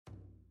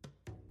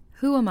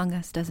Who among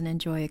us doesn't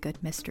enjoy a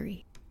good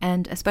mystery?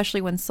 And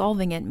especially when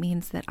solving it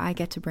means that I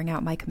get to bring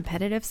out my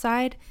competitive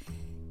side,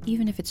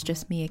 even if it's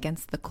just me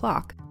against the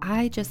clock.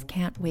 I just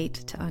can't wait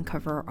to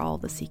uncover all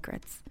the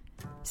secrets.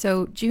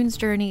 So June's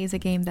Journey is a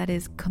game that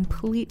is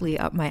completely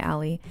up my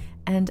alley,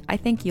 and I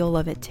think you'll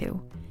love it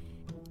too.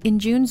 In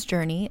June's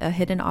Journey, a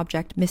hidden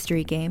object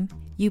mystery game,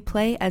 you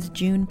play as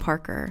June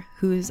Parker,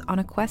 who's on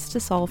a quest to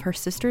solve her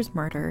sister's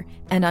murder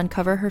and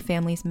uncover her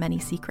family's many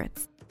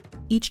secrets.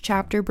 Each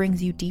chapter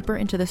brings you deeper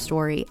into the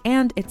story,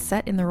 and it's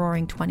set in the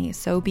Roaring '20s,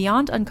 so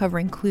beyond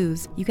uncovering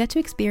clues, you get to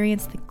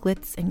experience the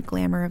glitz and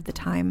glamour of the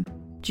time.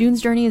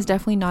 June's Journey is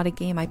definitely not a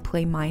game I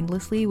play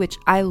mindlessly, which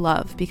I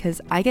love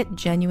because I get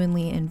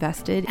genuinely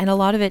invested, and a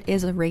lot of it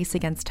is a race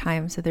against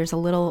time, so there's a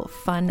little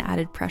fun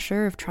added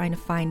pressure of trying to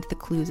find the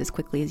clues as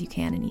quickly as you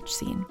can in each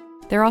scene.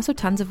 There are also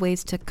tons of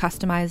ways to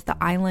customize the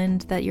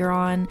island that you're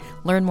on,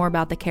 learn more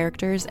about the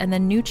characters, and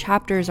then new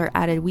chapters are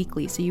added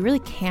weekly, so you really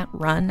can't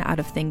run out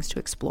of things to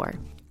explore.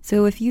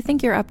 So if you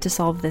think you're up to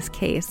solve this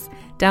case,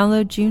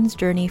 download June's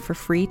Journey for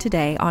free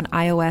today on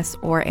iOS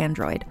or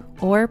Android,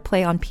 or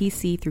play on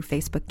PC through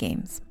Facebook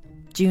Games.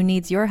 June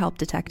needs your help,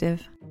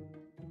 detective.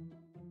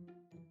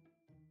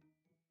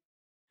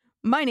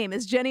 My name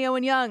is Jenny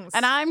Owen Youngs.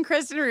 And I'm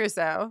Kristen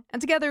Russo. And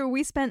together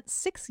we spent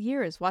 6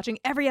 years watching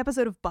every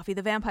episode of Buffy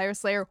the Vampire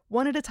Slayer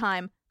one at a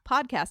time,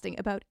 podcasting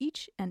about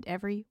each and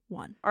every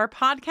one. Our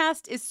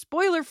podcast is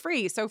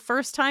spoiler-free, so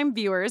first-time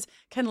viewers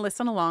can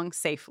listen along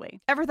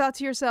safely. Ever thought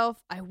to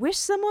yourself, I wish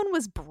someone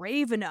was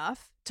brave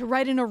enough to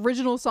write an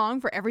original song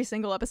for every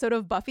single episode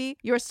of Buffy?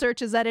 Your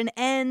search is at an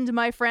end,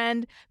 my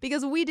friend,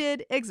 because we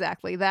did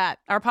exactly that.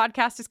 Our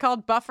podcast is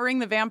called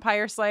Buffering the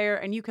Vampire Slayer,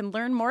 and you can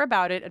learn more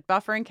about it at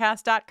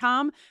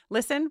bufferingcast.com.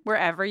 Listen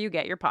wherever you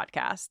get your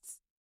podcasts.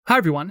 Hi,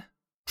 everyone.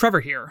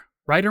 Trevor here,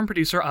 writer and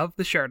producer of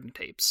The Sheridan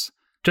Tapes.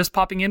 Just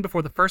popping in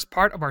before the first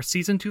part of our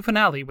Season 2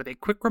 finale with a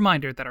quick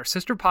reminder that our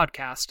sister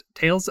podcast,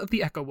 Tales of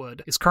the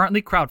Echowood, is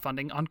currently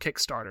crowdfunding on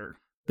Kickstarter.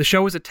 The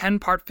show is a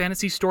 10-part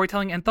fantasy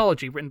storytelling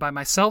anthology written by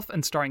myself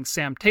and starring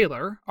Sam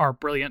Taylor, our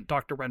brilliant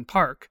Dr. Ren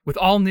Park, with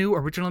all new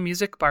original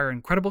music by our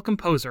incredible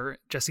composer,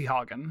 Jesse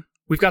Hagen.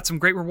 We've got some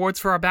great rewards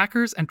for our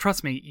backers, and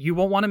trust me, you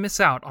won't want to miss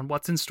out on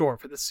what's in store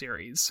for this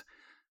series.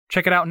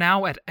 Check it out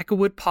now at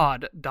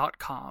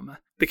echowoodpod.com.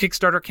 The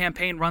Kickstarter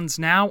campaign runs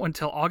now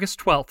until August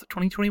 12th,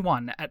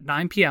 2021 at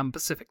 9 p.m.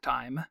 Pacific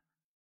Time.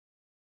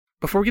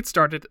 Before we get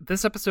started,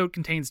 this episode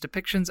contains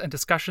depictions and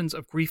discussions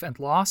of grief and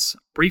loss,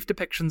 brief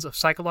depictions of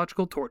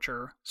psychological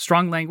torture,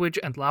 strong language,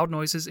 and loud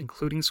noises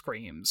including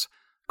screams.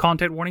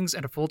 Content warnings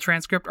and a full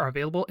transcript are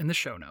available in the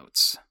show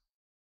notes.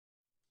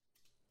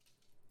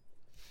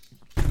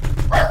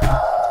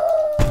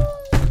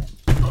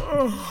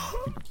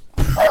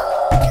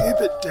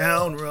 Keep it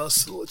down,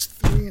 Russell. It's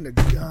 3 in the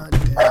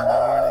goddamn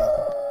morning.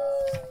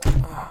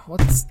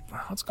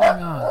 What's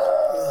going on?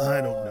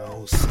 I don't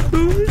know.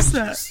 Who is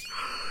that?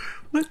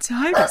 What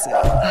time is it?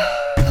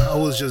 I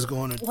was just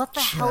going to What the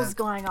check. hell's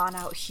going on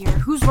out here?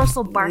 Who's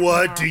Russell barking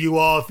What at? do you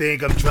all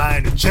think I'm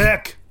trying to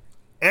check?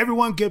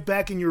 Everyone get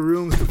back in your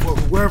rooms before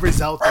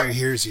whoever's out there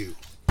hears you.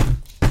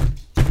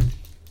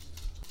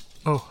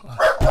 Oh,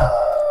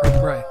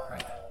 right.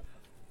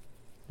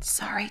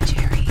 Sorry,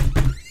 Jerry.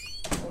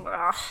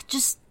 Ugh,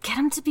 just get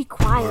him to be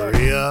quiet.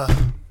 Maria?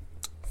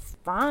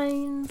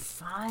 Fine.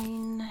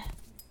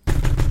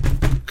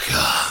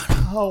 God,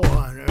 how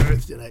on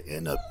earth did I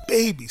end up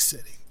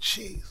babysitting?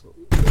 Jeez.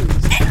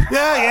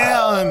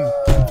 Yeah,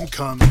 I'm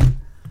coming.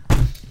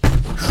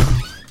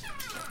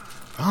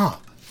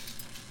 Rob,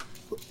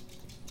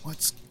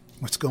 what's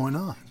going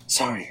on?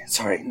 Sorry.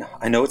 No,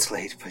 I know it's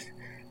late, but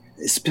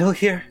is Bill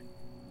here?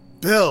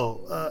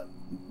 Bill,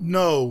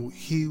 no,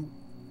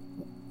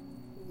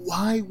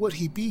 why would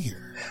he be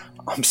here?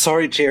 I'm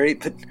sorry, Jerry,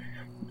 but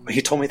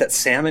he told me that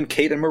Sam and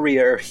Kate and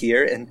Maria are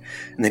here, and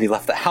then he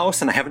left the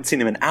house, and I haven't seen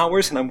him in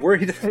hours, and I'm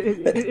worried.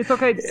 It's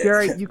okay,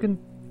 Jerry. You can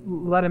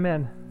let him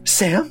in.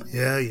 Sam?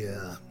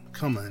 Yeah.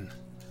 Come on.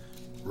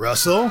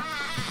 Russell,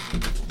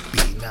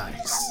 be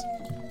nice.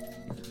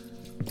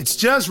 It's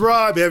just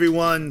Rob,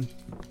 everyone.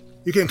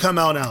 You can come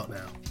out now.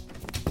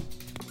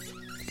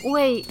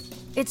 Wait,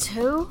 it's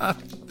who?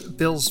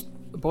 Bill's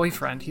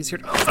boyfriend. He's here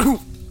to...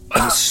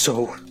 I'm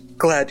so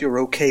glad you're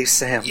okay,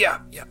 Sam. Yeah.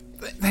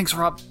 Thanks,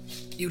 Rob.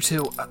 You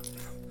too.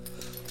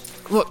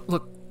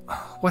 Look.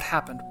 What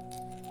happened?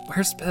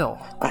 Where's Bill?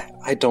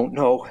 I don't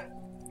know.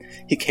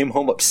 He came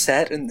home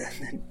upset, and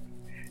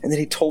then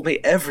he told me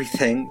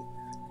everything.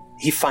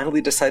 He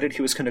finally decided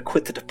he was going to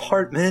quit the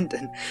department,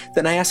 and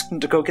then I asked him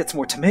to go get some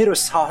more tomato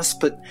sauce,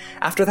 but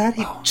after that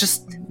he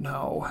just...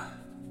 No.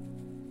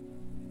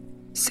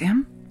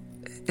 Sam?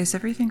 Is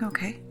everything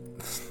okay?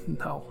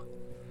 No,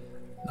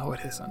 it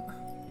isn't.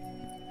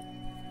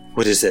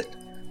 What is it?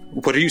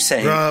 What are you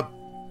saying? Rob,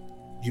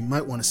 you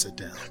might want to sit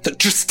down.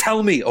 Just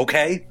tell me,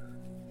 okay?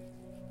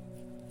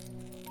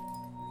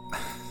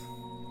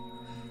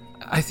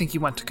 I think you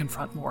went to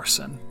confront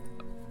Morrison.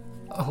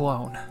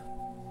 Alone.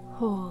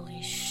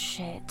 Holy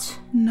shit.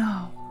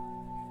 No.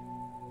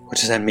 What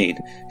does that mean?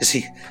 Is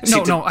he...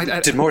 No,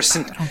 did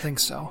Morrison... I don't think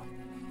so.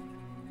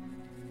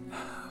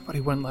 but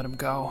he wouldn't let him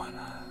go.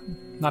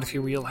 Not if he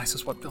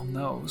realizes what Bill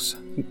knows.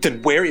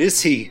 Then where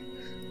is he?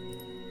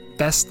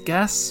 Best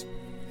guess?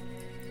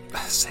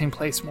 Same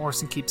place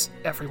Morrison keeps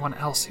everyone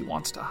else he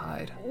wants to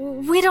hide.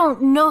 We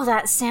don't know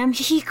that, Sam.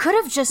 He could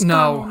have just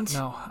gone.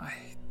 No.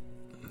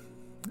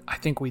 I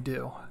think we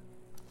do.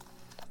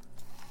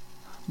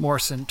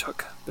 Morrison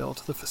took Bill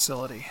to the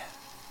facility.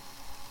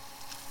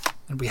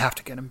 And we have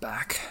to get him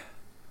back.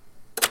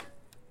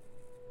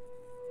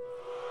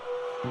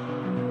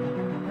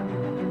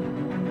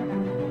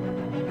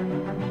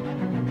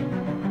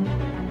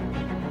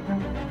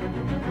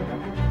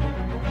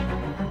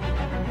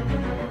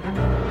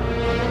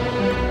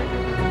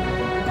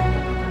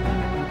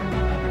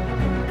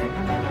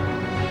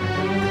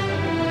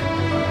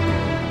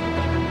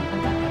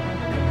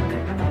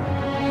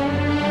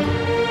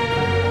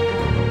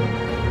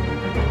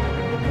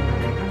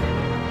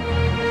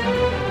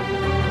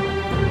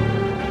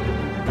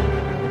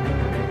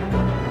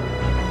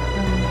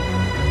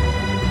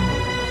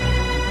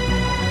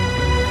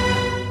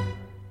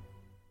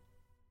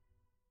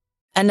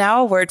 And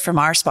now a word from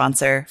our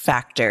sponsor,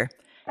 Factor.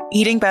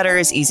 Eating better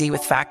is easy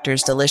with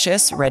Factor's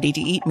delicious,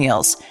 ready-to-eat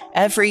meals.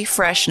 Every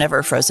fresh,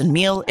 never-frozen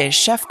meal is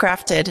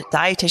chef-crafted,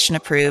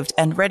 dietitian-approved,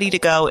 and ready to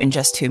go in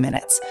just 2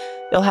 minutes.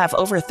 You'll have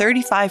over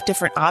 35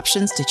 different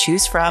options to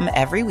choose from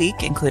every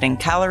week, including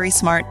Calorie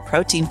Smart,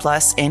 Protein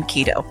Plus, and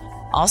Keto.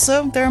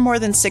 Also, there are more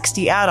than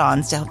 60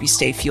 add-ons to help you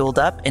stay fueled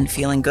up and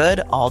feeling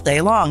good all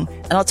day long.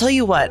 And I'll tell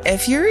you what,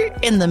 if you're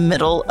in the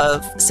middle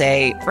of,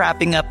 say,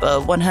 wrapping up a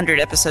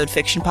 100-episode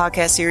fiction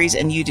podcast series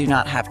and you do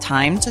not have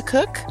time to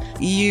cook,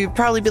 you'd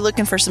probably be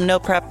looking for some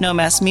no-prep,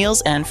 no-mess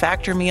meals, and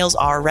Factor meals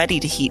are ready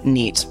to heat and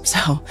eat.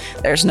 So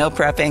there's no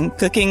prepping,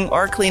 cooking,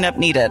 or cleanup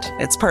needed.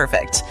 It's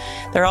perfect.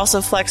 They're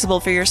also flexible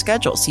for your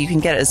schedule, so you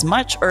can get as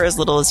much or as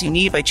little as you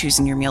need by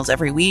choosing your meals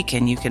every week,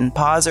 and you can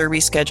pause or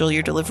reschedule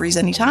your deliveries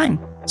anytime.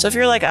 So if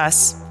you're like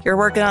us, you're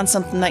working on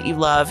something that you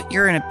love,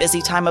 you're in a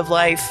busy time of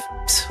life,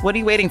 what are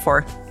you waiting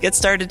for? Get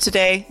started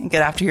today and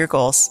get after your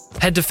goals.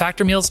 Head to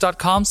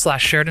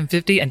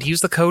factormeals.com/Sheridan50 and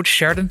use the code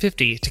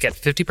Sheridan50 to get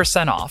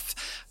 50% off.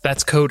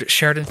 That's code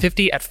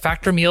Sheridan50 at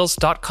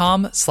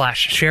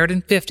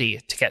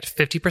factormeals.com/Sheridan50 to get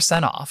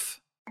 50% off.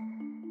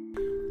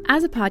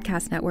 As a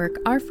podcast network,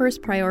 our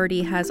first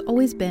priority has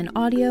always been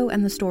audio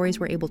and the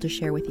stories we're able to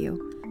share with you.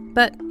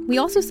 But we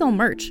also sell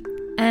merch,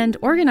 and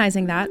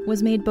organizing that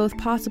was made both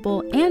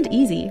possible and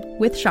easy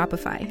with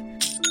Shopify.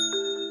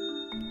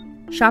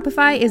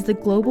 Shopify is the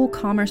global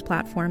commerce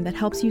platform that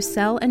helps you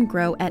sell and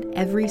grow at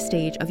every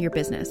stage of your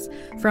business,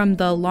 from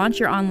the launch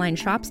your online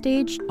shop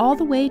stage all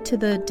the way to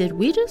the did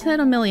we just hit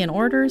 1 million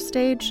orders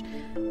stage.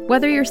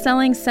 Whether you're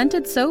selling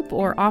scented soap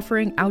or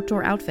offering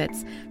outdoor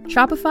outfits,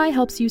 Shopify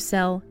helps you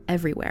sell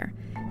everywhere.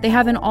 They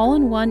have an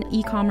all-in-one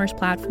e-commerce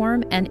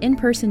platform and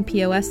in-person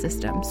POS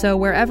system, so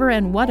wherever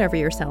and whatever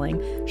you're selling,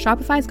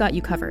 Shopify's got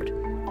you covered.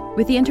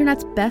 With the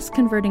internet's best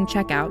converting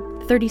checkout,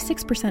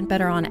 36%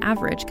 better on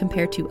average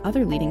compared to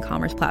other leading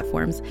commerce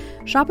platforms,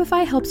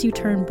 Shopify helps you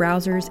turn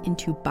browsers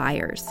into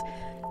buyers.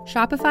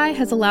 Shopify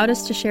has allowed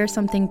us to share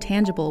something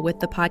tangible with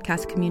the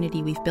podcast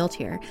community we've built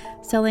here,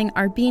 selling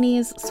our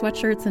beanies,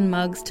 sweatshirts, and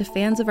mugs to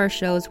fans of our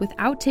shows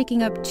without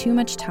taking up too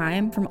much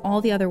time from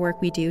all the other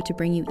work we do to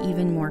bring you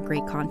even more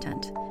great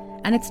content.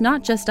 And it's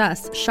not just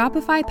us.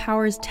 Shopify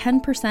powers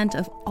 10%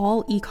 of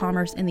all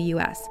e-commerce in the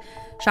US.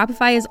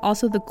 Shopify is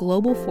also the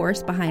global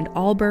force behind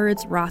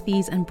Allbirds,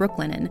 Rothy's, and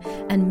Brooklinen,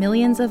 and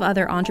millions of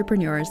other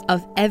entrepreneurs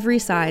of every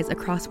size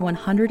across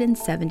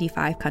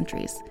 175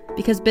 countries.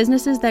 Because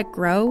businesses that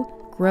grow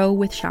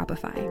with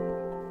Shopify.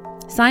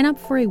 Sign up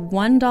for a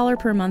 $1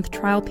 per month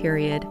trial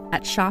period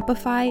at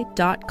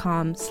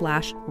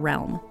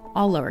shopify.com/realm,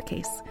 all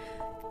lowercase.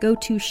 Go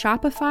to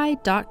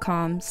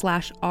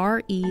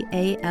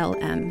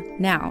shopify.com/REALM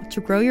now to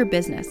grow your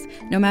business,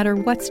 no matter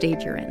what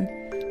stage you're in.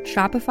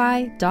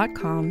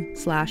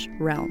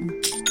 Shopify.com/realm.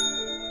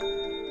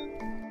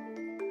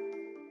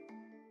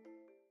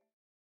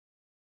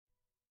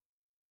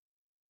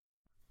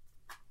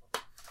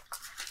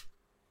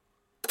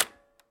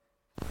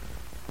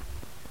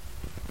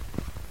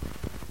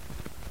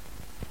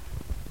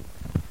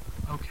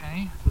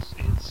 Okay, this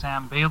is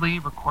Sam Bailey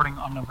recording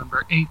on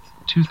November 8th,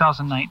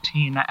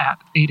 2019 at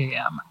 8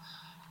 a.m.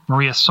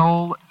 Maria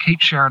Soul,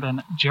 Kate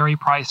Sheridan, Jerry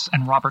Price,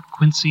 and Robert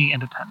Quincy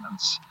in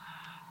attendance.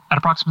 At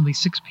approximately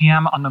 6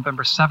 p.m. on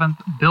November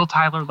 7th, Bill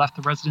Tyler left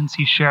the residence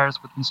he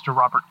shares with Mr.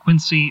 Robert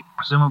Quincy,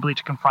 presumably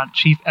to confront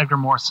Chief Edgar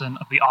Morrison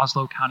of the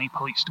Oslo County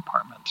Police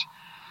Department.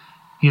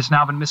 He has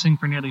now been missing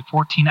for nearly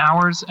 14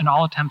 hours, and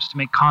all attempts to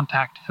make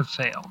contact have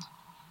failed.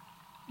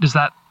 Does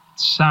that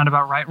sound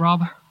about right,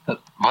 Rob?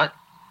 What?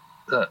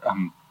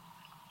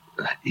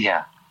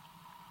 Yeah.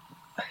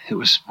 It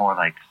was more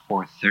like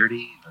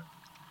 4:30,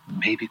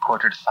 maybe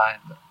 4:45.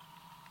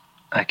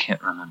 I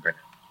can't remember.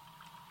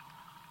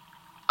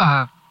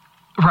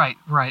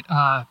 Right.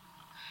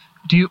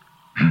 Do you...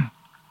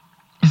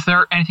 Is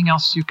there anything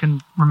else you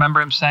can remember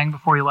him saying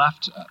before he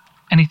left?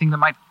 Anything that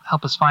might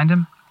help us find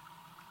him?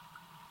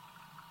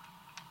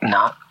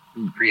 Not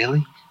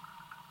really.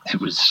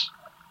 We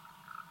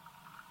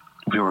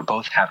were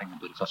both having a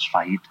bit of a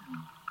fight, and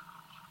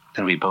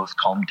then we both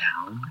calmed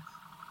down.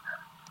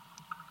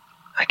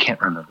 I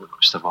can't remember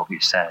most of what we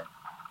said.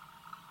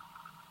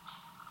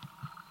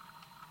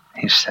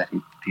 He said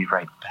he'd be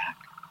right back.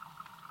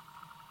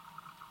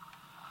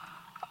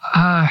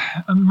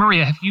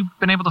 Maria, have you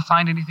been able to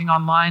find anything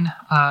online?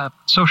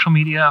 Social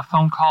media,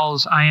 phone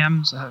calls,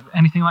 IMs,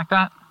 anything like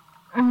that?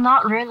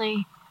 Not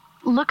really.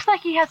 Looks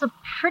like he has a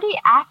pretty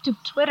active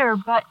Twitter,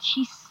 but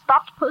he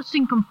stopped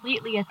posting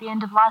completely at the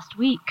end of last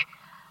week.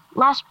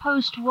 Last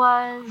post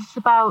was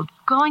about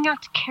going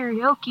out to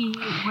karaoke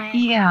with...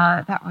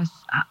 Yeah, that was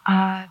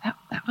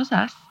that was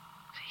us.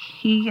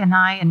 He and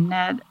I and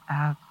Ned,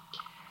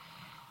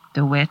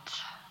 DeWitt.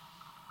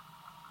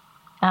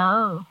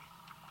 Oh.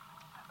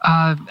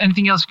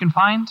 Anything else you can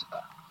find?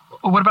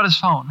 What about his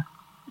phone?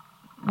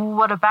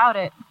 What about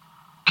it?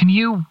 Can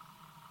you,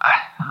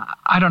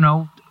 I don't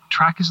know,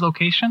 track his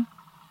location?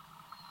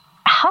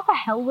 How the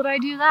hell would I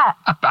do that?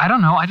 I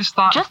don't know, I just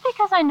thought... Just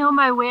because I know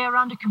my way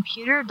around a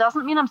computer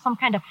doesn't mean I'm some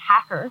kind of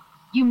hacker.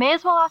 You may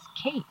as well ask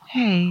Kate.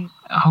 Hey.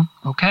 Oh,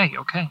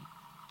 okay.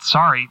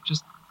 Sorry,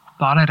 just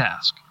thought I'd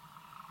ask.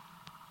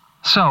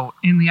 So,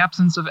 in the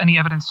absence of any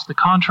evidence to the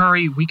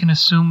contrary, we can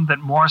assume that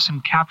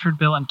Morrison captured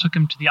Bill and took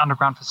him to the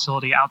underground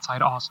facility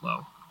outside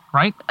Oslo,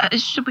 right?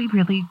 Should we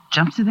really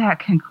jump to that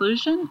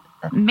conclusion?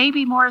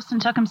 Maybe Morrison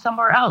took him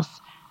somewhere else.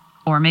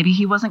 Or maybe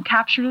he wasn't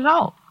captured at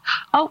all.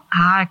 Oh,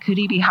 could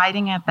he be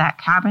hiding at that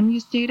cabin you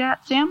stayed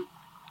at, Sam?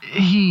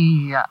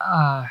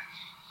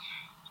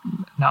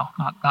 No,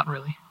 not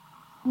really.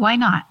 Why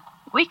not?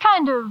 We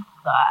kind of,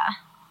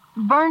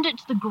 burned it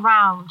to the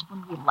ground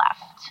when we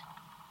left.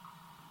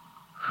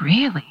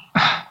 Really?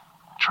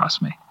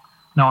 Trust me,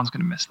 no one's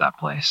going to miss that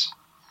place.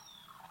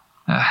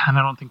 And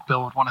I don't think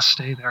Bill would want to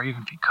stay there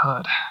even if he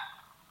could.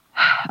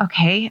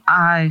 Okay,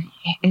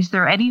 is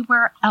there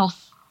anywhere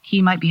else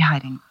he might be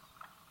hiding?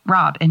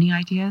 Rob, any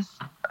ideas?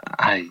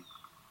 I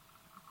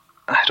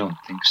don't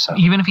think so.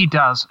 Even if he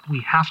does,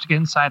 we have to get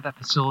inside that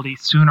facility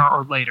sooner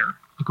or later.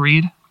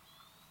 Agreed?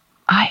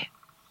 I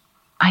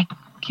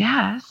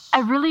guess. I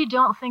really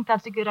don't think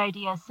that's a good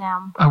idea,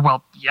 Sam.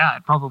 Well, yeah,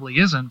 it probably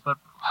isn't, but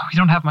we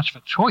don't have much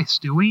of a choice,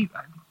 do we?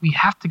 We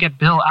have to get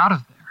Bill out of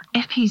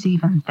there. If he's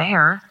even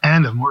there.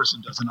 And if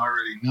Morrison doesn't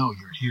already know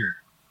you're here.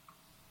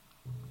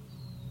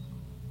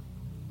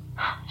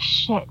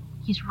 Shit,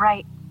 he's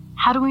right.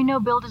 How do we know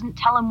Bill doesn't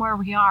tell him where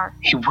we are?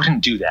 He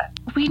wouldn't do that.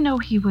 We know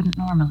he wouldn't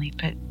normally,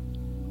 but...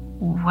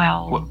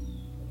 Well,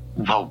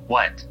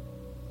 what?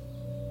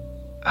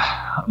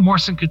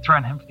 Morrison could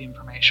threaten him for the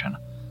information.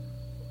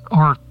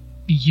 Or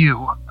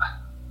you.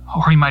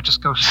 Or he might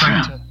just go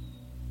straight to...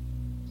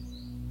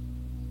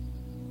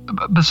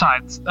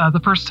 Besides,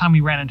 the first time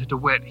we ran into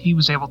DeWitt, he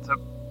was able to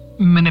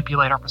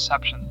manipulate our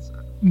perceptions,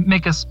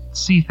 make us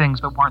see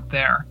things that weren't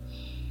there.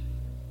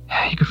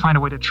 He could find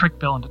a way to trick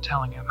Bill into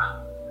telling him.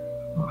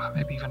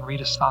 Maybe even read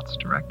his thoughts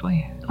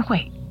directly.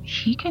 Wait,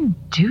 he can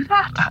do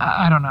that?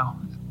 I don't know.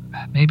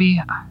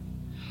 Maybe.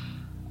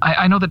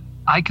 I know that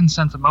I can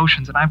sense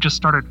emotions, and I've just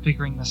started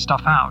figuring this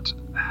stuff out.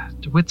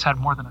 DeWitt's had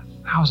more than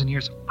 1,000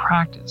 years of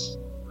practice.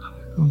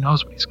 Who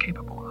knows what he's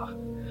capable of?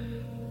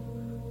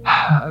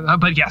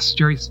 But yes,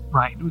 Jerry's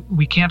right.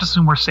 We can't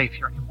assume we're safe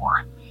here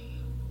anymore.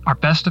 Our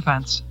best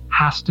defense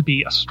has to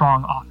be a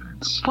strong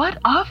offense. What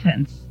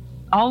offense?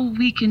 All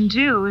we can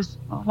do is,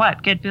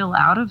 get Bill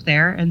out of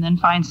there and then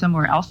find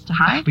somewhere else to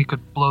hide? We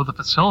could blow the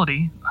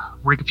facility,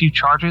 rig a few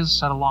charges,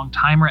 set a long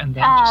timer, and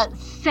then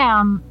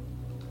Sam,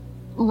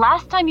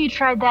 last time you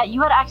tried that,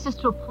 you had access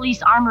to a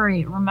police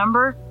armory,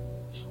 remember?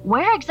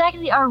 Where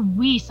exactly are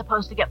we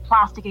supposed to get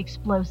plastic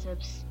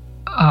explosives?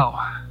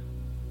 Oh,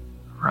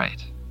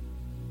 right.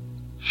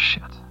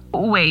 Shit.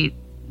 Wait,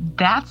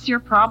 that's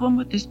your problem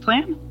with this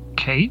plan?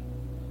 Kate?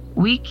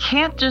 We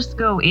can't just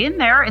go in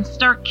there and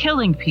start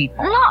killing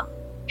people. Not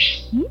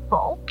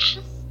people,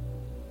 just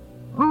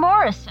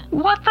Morrison.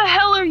 What the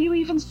hell are you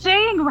even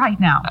saying right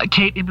now?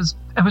 Kate, it was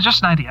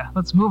just an idea.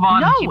 Let's move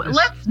on. No,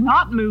 let's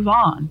not move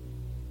on.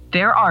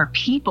 There are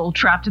people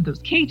trapped in those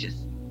cages,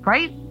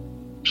 right?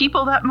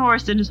 People that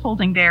Morrison is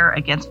holding there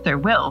against their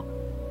will.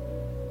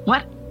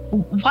 What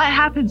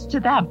happens to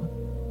them?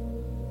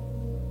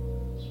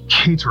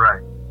 Kate's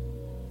right.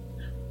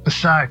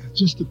 Besides, it's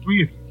just the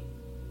three of you.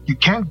 You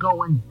can't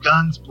go in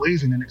guns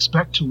blazing and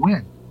expect to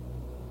win.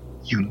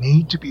 You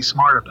need to be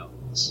smart about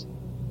this.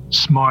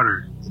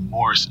 Smarter than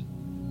Morrison.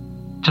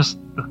 Just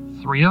the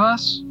three of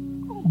us?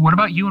 What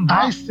about you and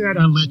Rob? I said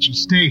I'd let you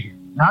stay here,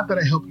 not that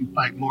I help you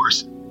fight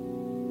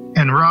Morrison.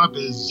 And Rob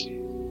is,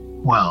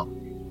 well,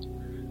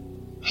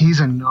 he's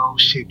in no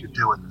shape to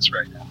deal with this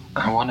right now.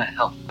 I want to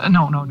help.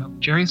 No.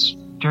 Jerry's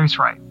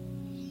right.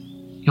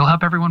 You'll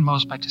help everyone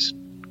most by just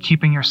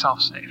keeping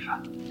yourself safe.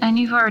 And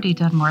you've already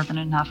done more than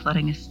enough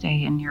letting us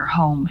stay in your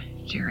home,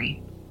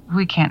 Jerry.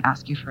 We can't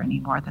ask you for any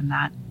more than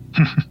that.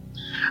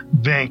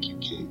 Thank you,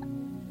 Kate.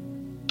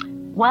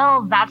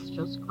 Well, that's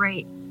just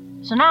great.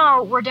 So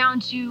now we're down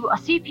to a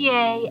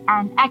CPA,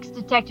 an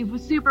ex-detective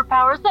with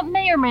superpowers that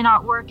may or may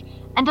not work,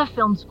 and a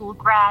film school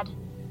grad.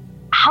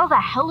 How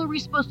the hell are we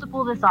supposed to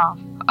pull this off?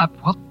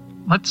 Well,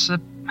 let's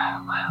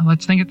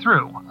let's think it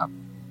through.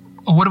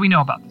 What do we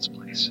know about this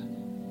place?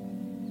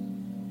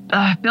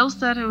 Bill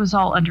said it was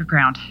all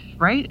underground,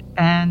 right?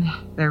 And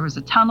there was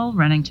a tunnel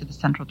running to the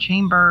central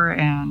chamber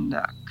and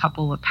a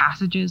couple of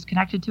passages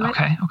connected to it.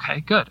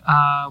 Okay, good.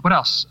 What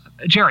else?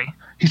 Jerry?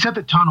 He said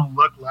the tunnel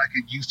looked like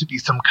it used to be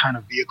some kind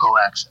of vehicle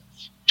access.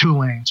 2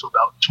 lanes, so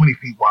about 20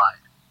 feet wide.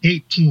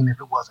 18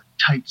 if it was a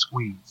tight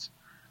squeeze.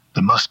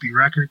 There must be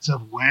records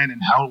of when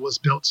and how it was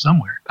built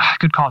somewhere.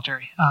 Good call,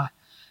 Jerry.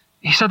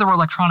 He said there were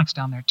electronics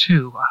down there,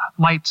 too.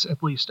 Lights,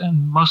 at least,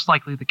 and most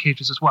likely the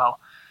cages as well.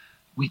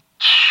 We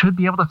should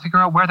be able to figure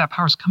out where that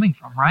power's coming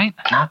from, right?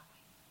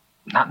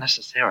 Not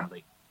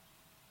necessarily.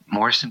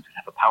 Morrison could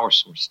have a power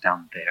source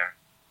down there.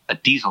 A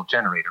diesel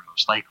generator,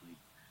 most likely.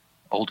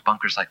 Old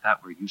bunkers like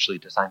that were usually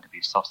designed to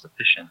be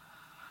self-sufficient.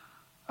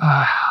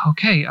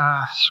 Okay,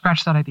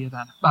 scratch that idea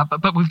then.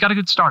 But we've got a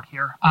good start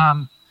here.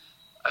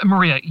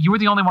 Maria, you were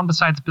the only one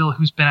besides Bill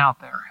who's been out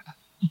there.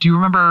 Do you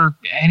remember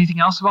anything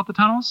else about the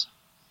tunnels?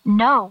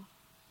 No.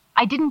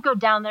 I didn't go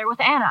down there with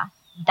Anna.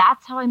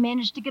 That's how I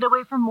managed to get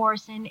away from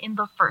Morrison in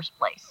the first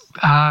place.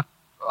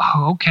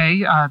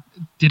 Okay.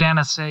 Did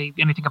Anna say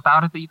anything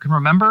about it that you can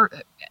remember?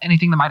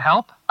 Anything that might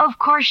help? Of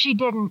course she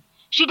didn't.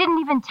 She didn't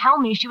even tell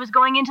me she was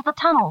going into the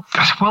tunnels.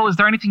 Well, is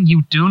there anything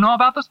you do know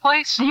about this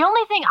place? The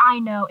only thing I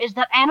know is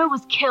that Anna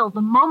was killed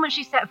the moment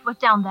she set foot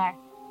down there.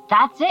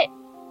 That's it.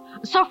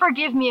 So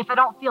forgive me if I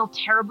don't feel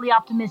terribly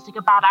optimistic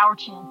about our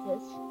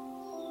chances.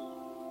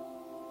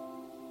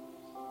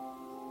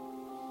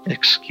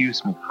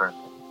 Excuse me for a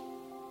minute.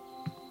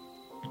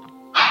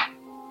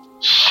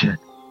 Shit.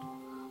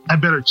 I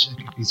better check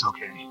if he's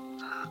okay.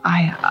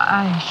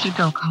 I should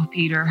go call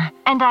Peter.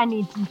 And I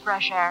need some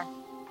fresh air.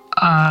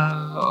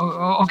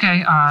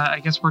 Okay, I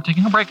guess we're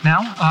taking a break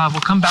now.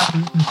 We'll come back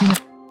in a few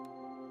minutes.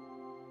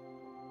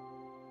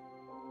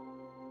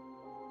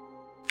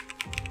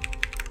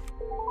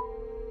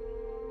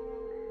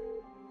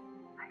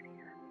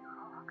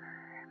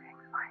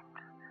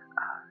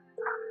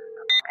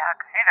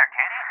 Hey there,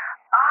 Katie.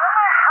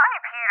 Hi,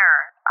 Peter.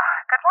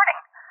 Good morning.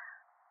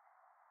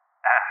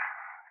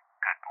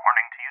 Good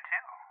morning to you,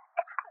 too.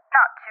 It's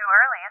not too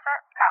early, is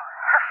it? No,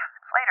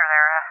 it's later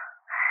there.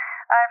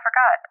 I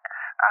forgot.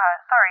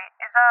 Sorry,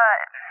 is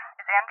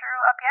Andrew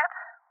up yet?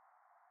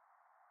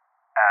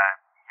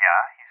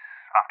 Yeah, he's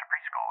off to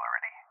preschool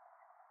already.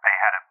 They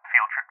had a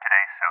field trip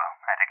today, so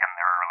I had to get him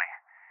there early.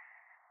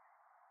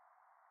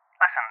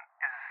 Listen,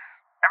 is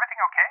everything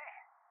okay?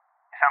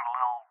 You sound a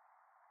little...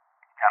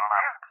 I don't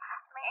know.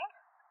 Me?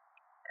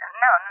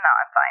 No,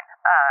 I'm fine.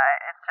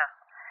 It's just...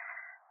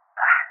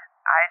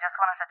 I just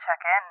wanted to check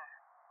in,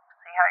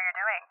 see how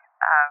you're doing.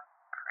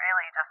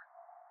 Really just...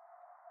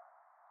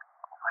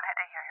 wanted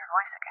to hear your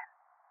voice again.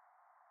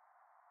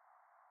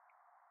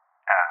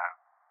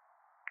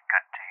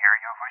 Good to hear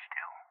your voice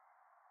too.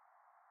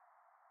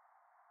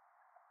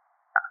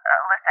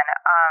 Listen,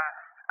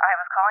 I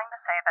was calling to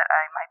say that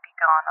I might be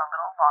gone a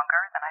little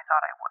longer than I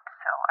thought I would,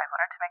 so I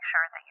wanted to make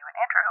sure that you and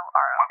Andrew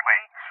are okay.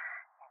 Wait,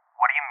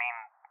 what do you mean,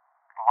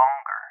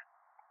 longer?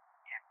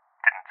 You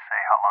didn't say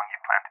how long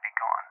you plan to be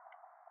gone.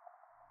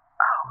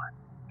 Oh,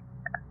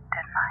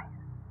 didn't I?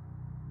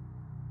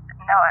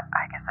 No,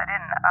 I guess I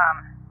didn't.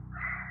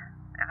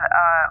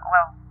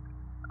 Well,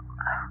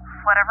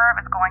 whatever it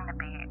was going to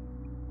be,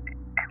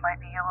 it might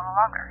be a little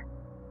longer.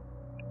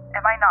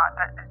 It might not,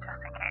 but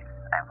just in case,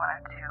 I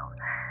wanted to,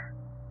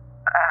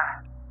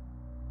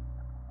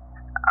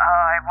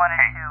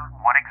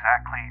 What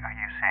exactly are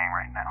you saying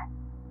right now?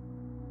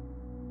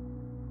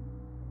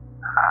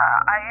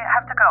 I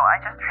have to go.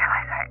 I just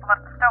realized I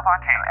left the stove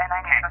on, and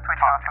I need to go switch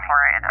it off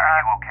before it, Are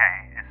you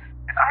okay? Is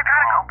I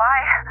gotta go.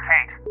 Bye.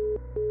 Kate.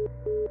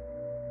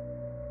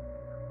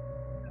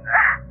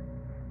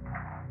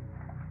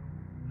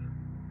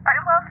 I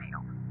love you.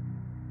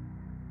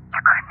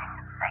 You couldn't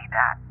even say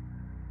that.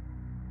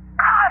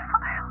 God,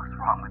 what the hell is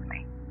wrong with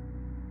me?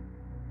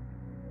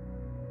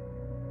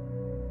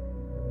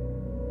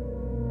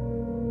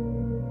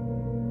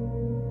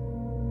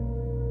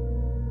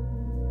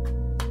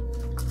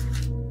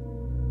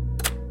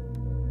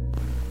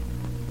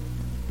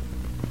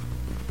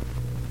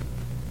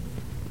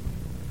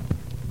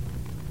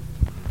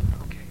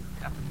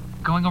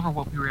 Going over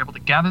what we were able to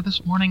gather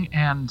this morning,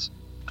 and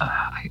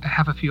I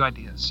have a few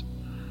ideas.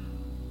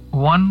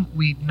 One,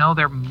 we know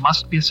there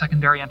must be a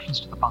secondary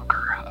entrance to the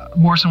bunker.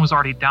 Morrison was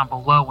already down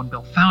below when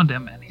Bill found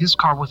him, and his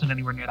car wasn't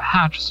anywhere near the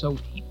hatch, so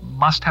he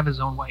must have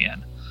his own way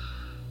in.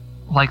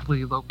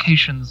 Likely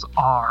locations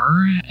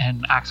are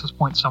an access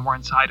point somewhere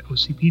inside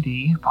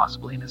OCPD,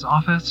 possibly in his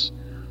office,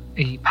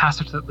 a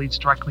passage that leads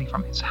directly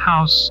from his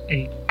house,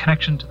 a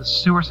connection to the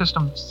sewer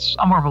system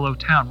somewhere below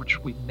town, which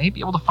we may be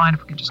able to find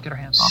if we can just get our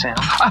hands on. Sam.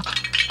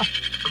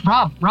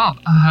 Rob,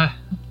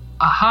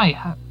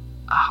 hi.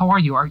 How are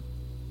you? Are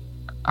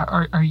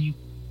you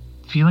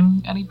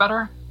feeling any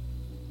better?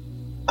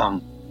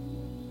 Kind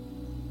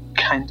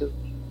of.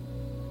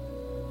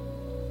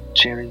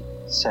 Jerry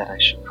said I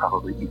should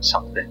probably eat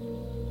something.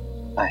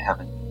 I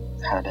haven't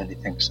had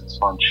anything since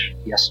lunch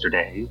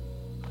yesterday.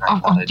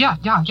 Yeah,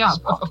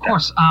 of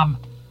course.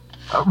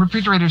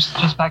 Refrigerator's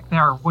just back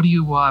there. What do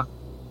you, what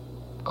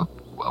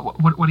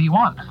do you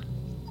want?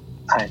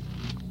 I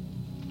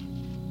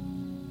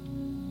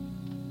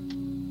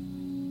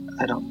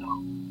don't know.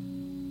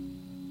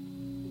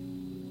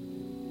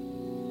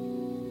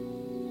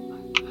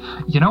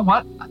 You know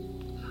what?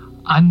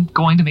 I'm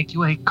going to make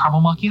you a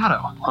caramel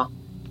macchiato. Huh?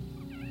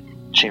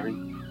 Jerry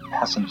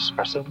has an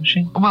espresso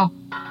machine? Well,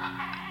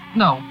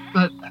 no,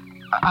 but,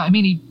 I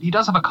mean, he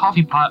does have a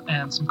coffee pot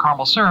and some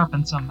caramel syrup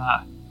and some,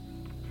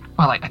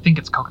 I think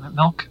it's coconut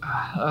milk.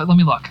 Let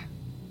me look.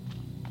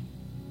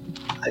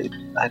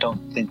 I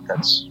don't think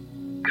that's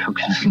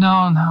coconut.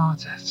 No,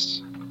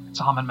 it's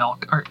almond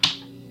milk. Are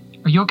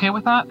you okay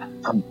with that?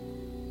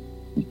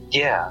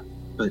 Yeah,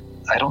 but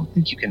I don't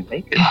think you can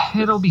make it.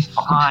 It'll be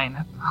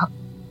fine.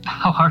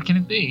 How hard can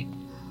it be?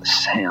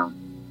 Sam,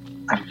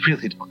 I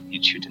really don't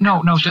need you to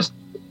No, just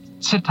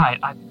sit tight.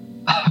 I've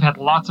had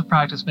lots of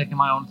practice making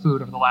my own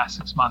food over the last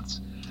 6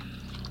 months.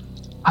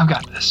 I've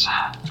got this.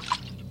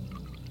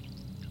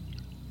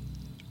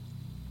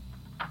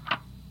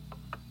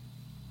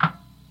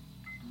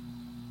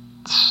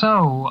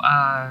 So,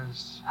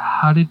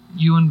 how did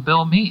you and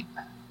Bill meet?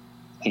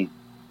 He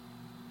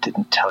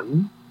didn't tell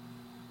you?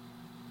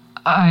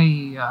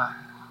 I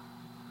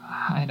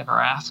never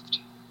asked.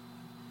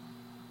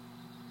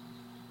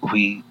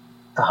 We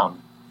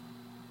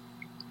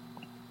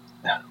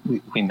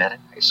met in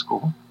high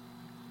school.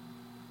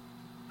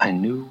 I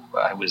knew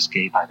I was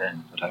gay by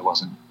then, but I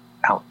wasn't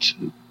out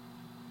to,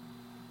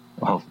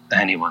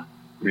 anyone,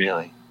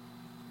 really.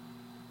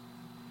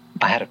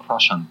 I had a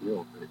crush on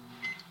Bill, but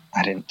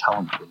I didn't tell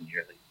him for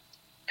nearly,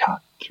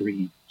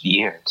 3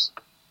 years.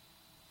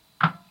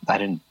 I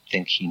didn't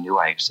think he knew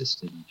I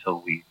existed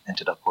until we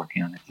ended up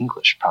working on an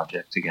English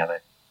project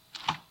together.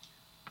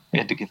 We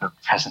had to give a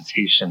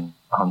presentation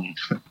on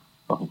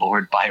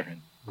Lord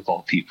Byron, of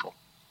all people.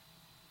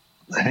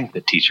 I think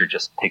the teacher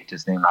just picked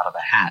his name out of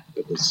a hat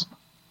because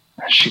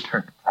she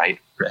turned bright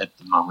red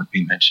the moment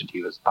we mentioned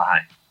he was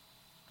bi.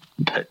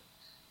 But,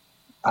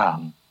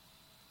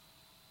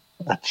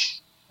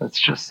 let's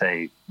just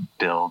say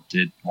Bill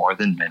did more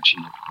than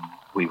mention it when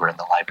we were in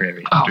the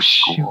library after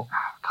school. Shoot.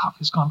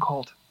 Coffee's gone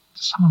cold.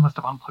 Someone must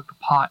have unplugged the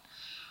pot.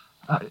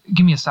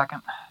 Give me a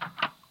second.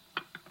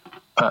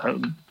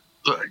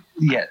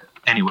 Yeah,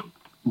 anyway,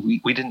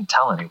 we didn't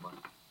tell anyone,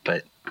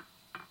 but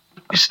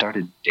we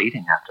started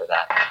dating after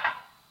that.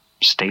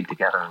 Stayed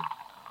together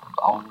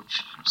all of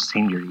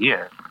senior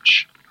year,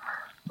 which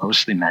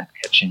mostly meant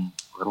catching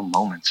little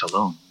moments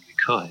alone when we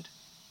could.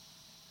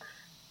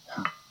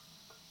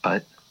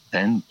 But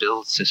then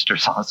Bill's sister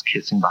saw us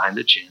kissing behind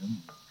the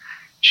gym.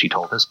 She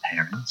told his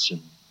parents,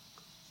 and,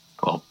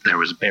 there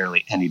was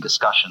barely any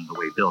discussion the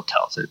way Bill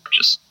tells it,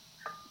 just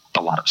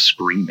a lot of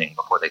screaming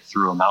before they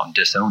threw him out and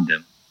disowned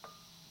him.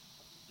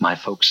 My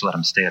folks let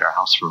him stay at our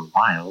house for a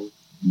while,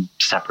 in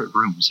separate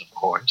rooms, of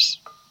course.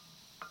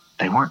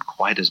 They weren't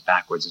quite as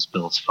backwards as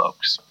Bill's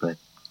folks, but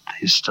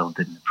they still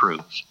didn't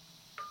approve.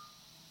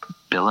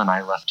 Bill and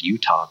I left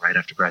Utah right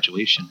after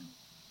graduation and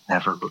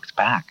never looked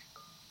back.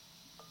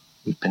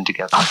 We've been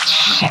together.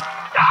 Oh, shit.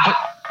 What?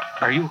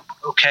 Are you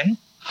okay?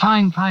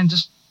 Fine.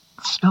 Just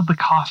spilled the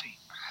coffee.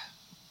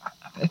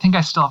 I think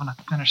I still haven't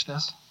finished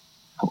this.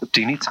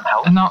 Do you need some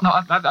help? No,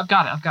 I've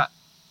got it.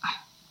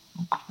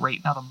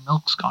 Great, now the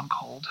milk's gone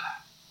cold.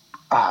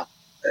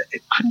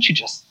 Couldn't you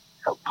just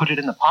put it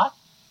in the pot?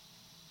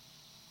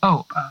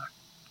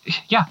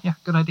 Yeah,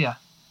 good idea.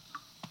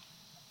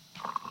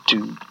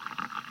 Do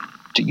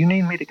you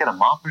need me to get a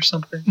mop or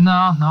something? No,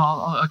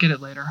 I'll get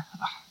it later.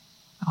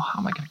 How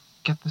am I going to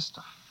get this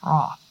to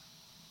froth?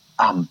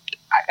 I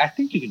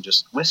think you can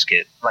just whisk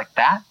it like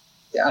that.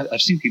 Yeah,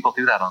 I've seen people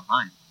do that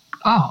online.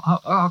 Oh,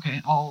 okay.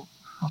 I'll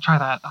try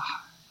that.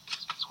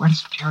 Where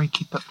does Jerry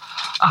keep the...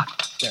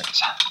 there it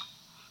is.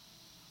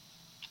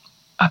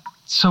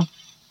 So,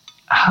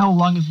 how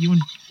long have you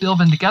and Bill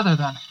been together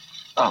then?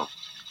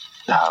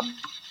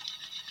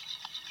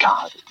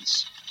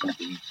 It's gonna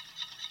be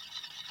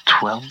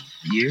 12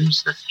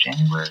 years this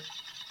January.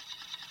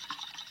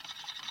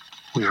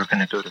 We were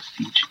gonna go to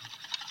Fiji.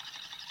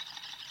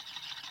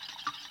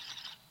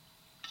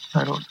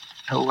 I don't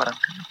know what I'm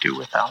gonna do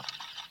without him.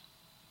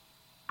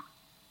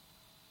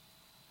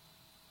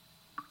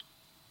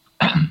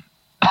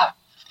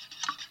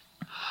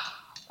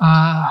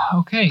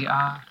 Okay,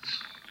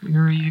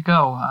 here you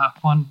go.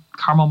 One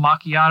caramel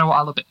macchiato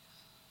a la bit.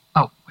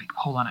 Oh, wait,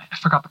 hold on. I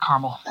forgot the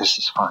caramel. This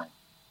is fine.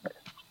 I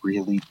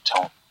really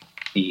don't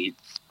need...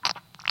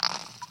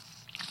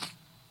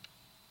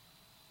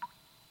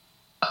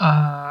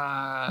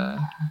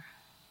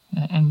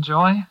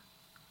 Enjoy?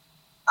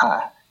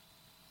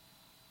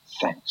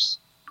 Thanks.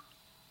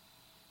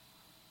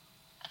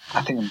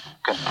 I think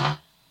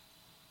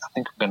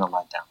I'm gonna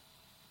lie down.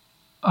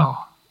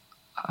 Oh,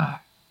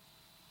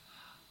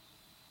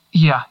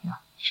 yeah,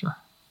 sure.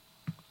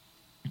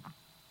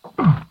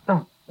 Oh,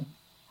 I'm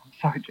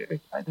sorry,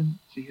 Jerry. I didn't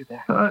see you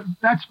there.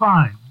 That's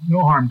fine.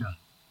 No harm done.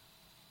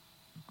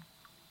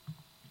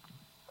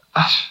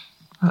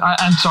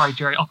 I'm sorry,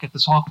 Jerry. I'll get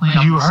this all cleaned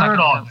up. You heard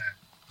all that,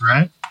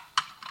 right?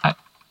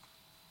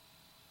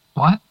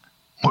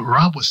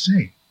 Rob was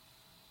saying.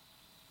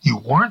 You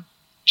weren't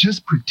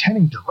just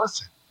pretending to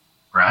listen,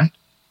 right?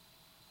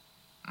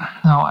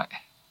 No,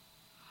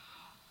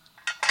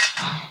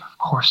 of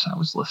course I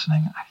was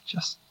listening. I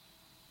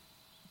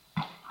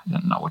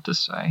didn't know what to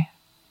say.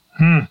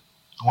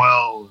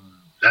 Well,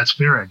 that's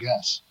fair, I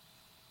guess.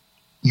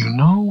 You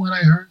know what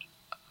I heard?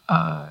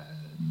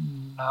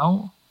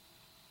 No.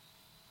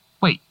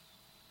 Wait,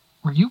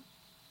 were you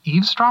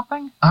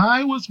eavesdropping?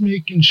 I was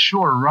making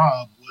sure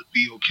Rob would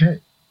be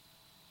okay.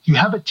 You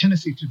have a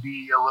tendency to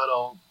be a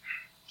little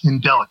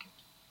indelicate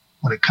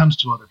when it comes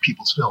to other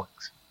people's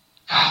feelings.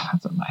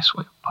 That's a nice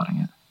way of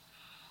putting it.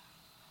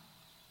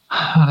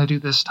 How'd I do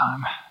this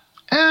time?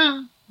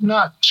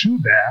 Not too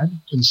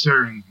bad,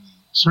 considering the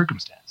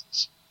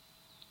circumstances.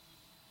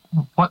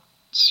 What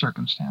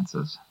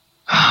circumstances?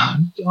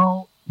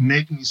 Don't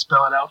make me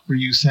spell it out for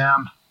you,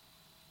 Sam.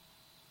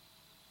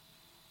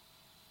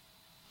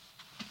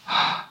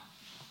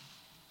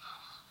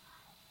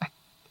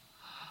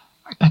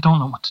 I don't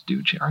know what to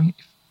do, Jerry.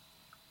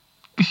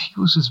 If he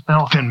loses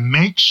Bill... Then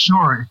make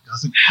sure it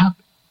doesn't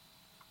happen.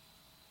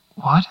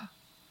 What?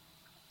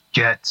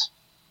 Get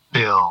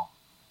Bill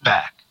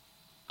back.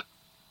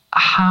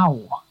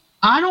 How?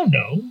 I don't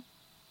know.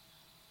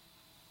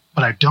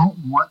 But I don't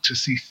want to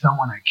see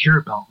someone I care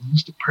about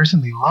lose the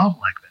person they love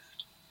like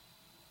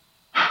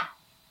that.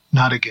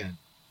 Not again.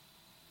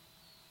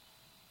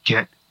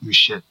 Get your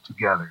shit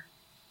together.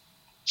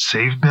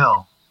 Save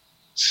Bill.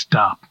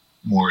 Stop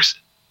Morrison.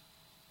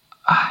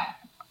 I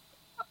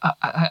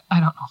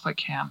don't know if I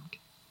can.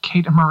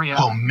 Kate and Maria...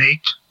 will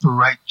make the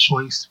right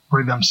choice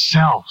for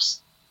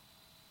themselves.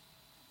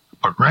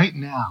 But right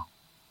now,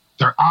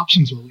 their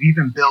options are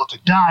leaving Bill to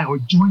die or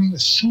joining a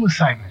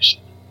suicide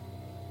mission.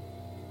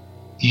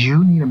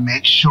 You need to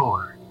make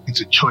sure it's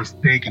a choice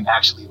they can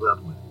actually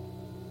live with.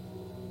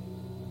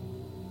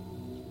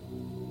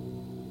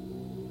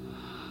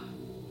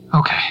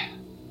 Okay.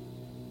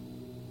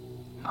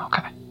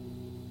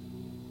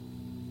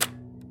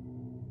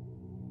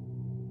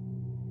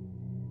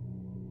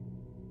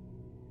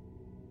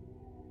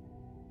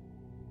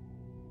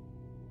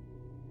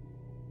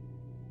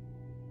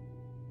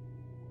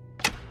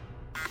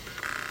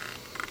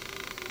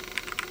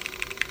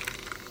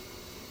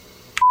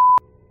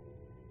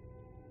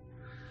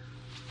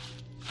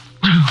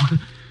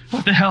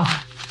 What the hell?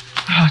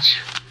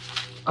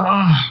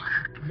 Oh,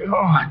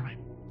 God, my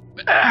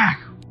back.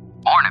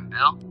 Morning,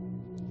 Bill.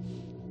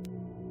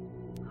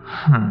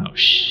 Oh,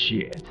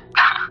 shit.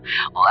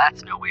 Well,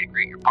 that's no way to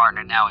greet your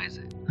partner now, is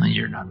it?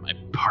 You're not my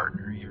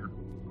partner.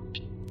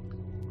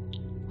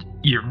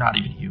 You're not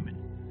even human.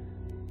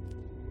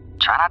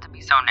 Try not to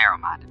be so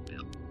narrow-minded,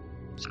 Bill.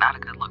 It's not a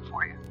good look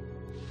for you.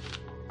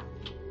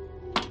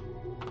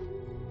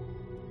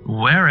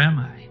 Where am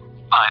I?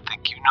 I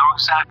think you know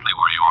exactly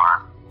where you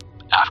are.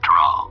 After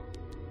all,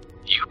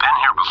 you've been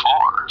here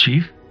before.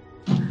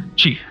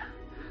 Chief,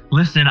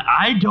 listen,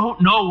 I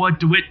don't know what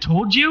DeWitt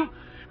told you,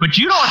 but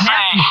you don't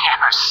have to...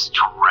 your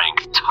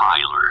strength,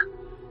 Tyler.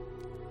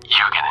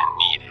 You're gonna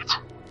need it.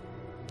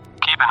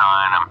 Keep an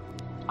eye on him.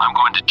 I'm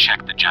going to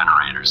check the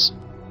generators.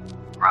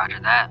 Roger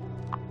that.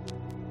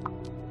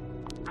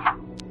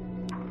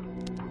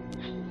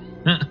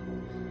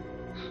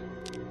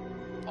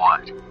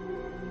 What?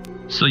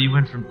 So you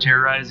went from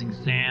terrorizing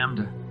Sam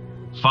to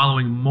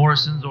following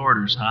Morrison's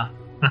orders, huh?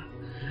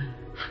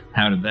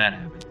 How did that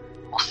happen?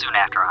 Well, soon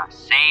after I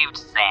saved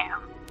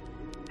Sam,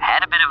 I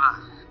had a bit of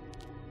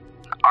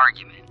an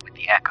argument with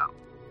the Echo.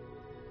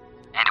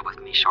 Ended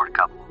with me short a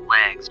couple of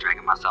legs,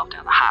 dragging myself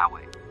down the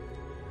highway.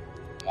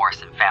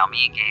 Morrison found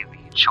me and gave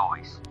me a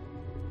choice.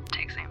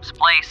 Take Sam's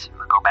place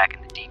or go back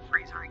in the deep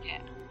freezer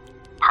again.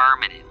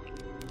 Permanently.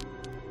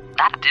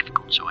 Not a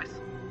difficult choice.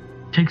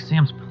 Take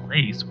Sam's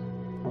place?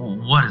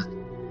 What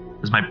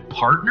is my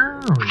partner?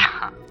 Or...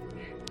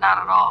 Not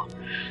at all.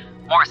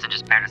 Morrison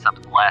just paired us up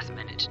at the last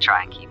minute to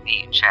try and keep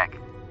me in check.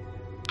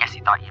 Guess he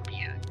thought you'd be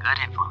a good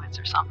influence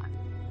or something.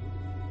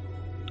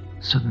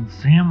 So then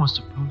Sam was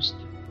supposed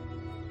to...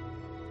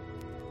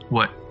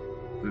 What?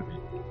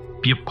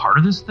 Be a part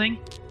of this thing?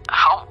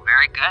 Oh,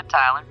 very good,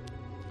 Tyler.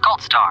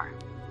 Gold star.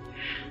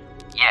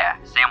 Yeah,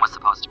 Sam was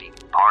supposed to be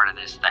part of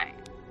this thing.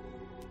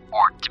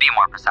 Or, to be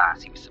more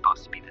precise, he was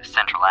supposed to be the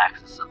central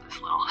axis of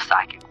this little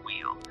psychic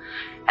wheel.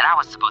 And I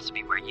was supposed to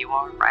be where you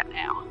are right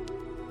now.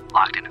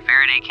 Locked in a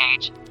Faraday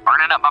cage,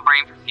 burning up my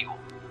brain for fuel.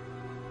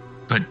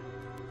 But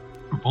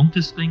won't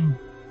this thing,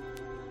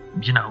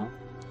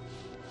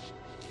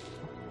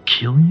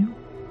 kill you?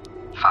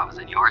 If I was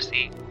in your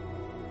seat?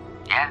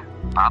 Yeah,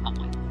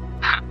 probably.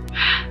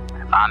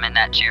 If I'm in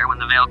that chair when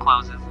the veil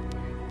closes,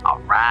 I'll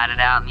ride it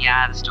out in the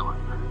eye of the storm.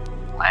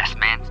 Last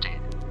man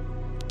standing.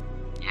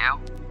 You?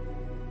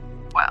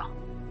 Well,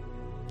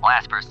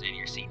 last person in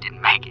your seat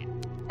didn't make it,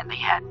 and they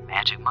had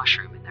magic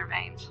mushroom in their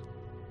veins.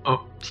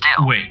 Oh,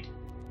 still. Wait.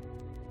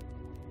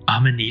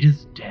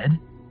 Amanita's dead?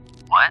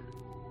 What?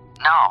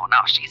 No,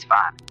 she's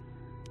fine.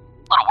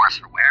 A little worse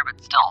for wear,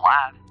 but still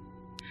alive.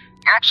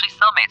 You're actually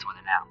cellmates with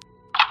her now.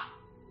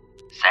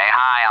 Say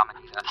hi,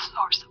 Amanita. The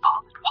source of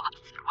all that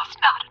was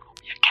not and will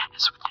be again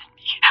is within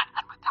me,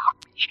 and without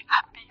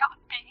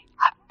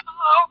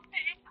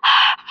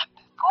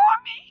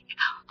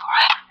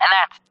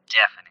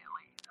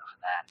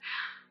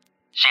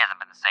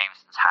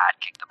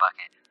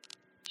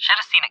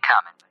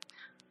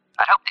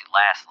I'd hope they'd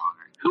last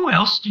longer. Who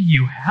else do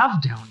you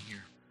have down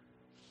here?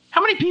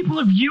 How many people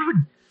have you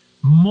and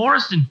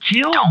Morrison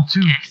killed? Don't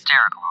get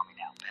hysterical on me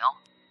now, Bill.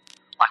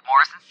 Like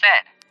Morrison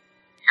said,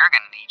 you're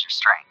gonna need your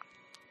strength.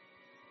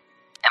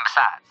 And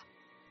besides,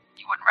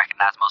 you wouldn't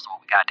recognize most of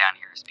what we got down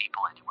here as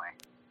people anyway.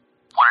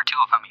 One or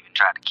two of them even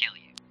tried to kill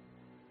you.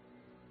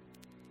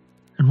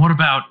 And what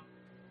about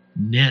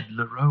Ned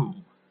LaRoe?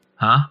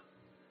 Huh?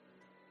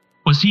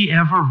 Was he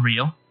ever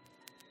real?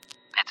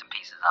 Bits and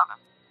pieces of him.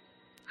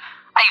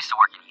 I used to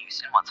work in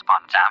Houston once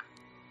upon a time.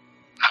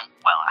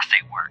 Well, I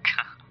say work.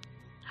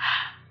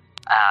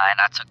 And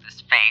I took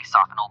this face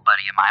off an old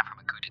buddy of mine from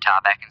a coup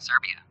d'etat back in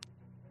Serbia.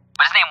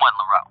 But his name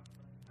wasn't LaRoe.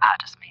 I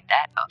just made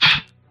that up.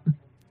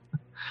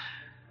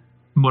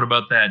 What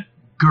about that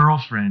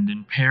girlfriend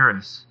in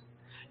Paris?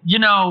 You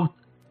know,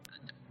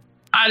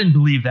 I didn't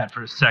believe that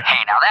for a second.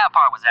 Hey, now that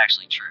part was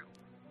actually true.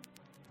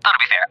 Though to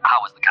be fair, I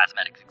was the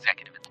cosmetics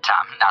executive at the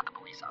time, not the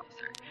police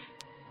officer.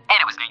 And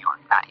it was New York,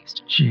 not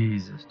Houston.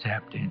 Jesus,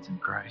 tap dancing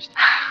Christ.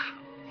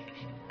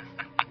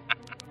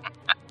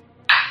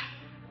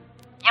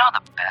 You know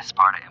the best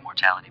part of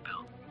immortality,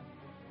 Bill?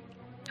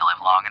 You live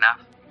long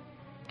enough,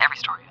 every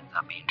story ends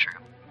up being true.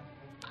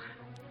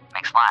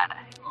 Makes lying a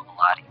hell of a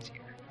lot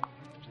easier.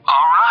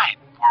 All right,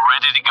 we're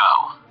ready to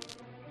go.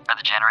 Are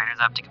the generators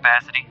up to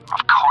capacity?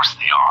 Of course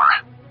they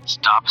are.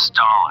 Stop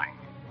stalling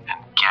and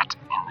get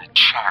in the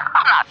chair.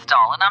 I'm not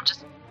stalling, I'm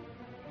just...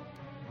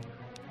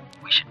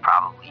 We should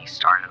probably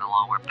start at a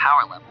lower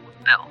power level with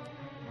Bill.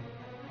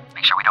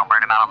 Make sure we don't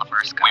burn him out on the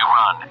first go. We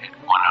run at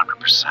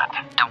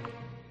 100%. Don't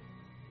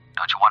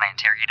you want to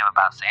interrogate him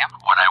about Sam?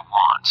 What I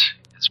want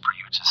is for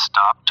you to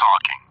stop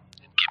talking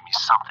and give me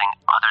something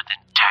other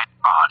than dead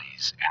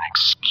bodies and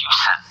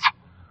excuses.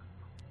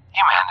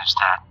 You manage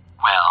that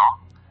well,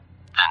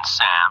 then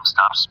Sam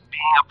stops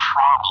being a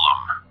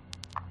problem.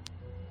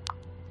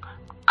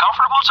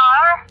 Comfortable,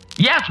 Tyler?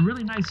 Yeah, it's a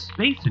really nice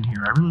space in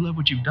here. I really love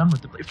what you've done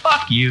with the place.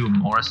 Fuck you,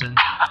 Morrison.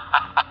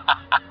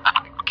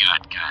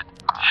 Good.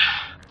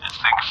 This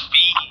thing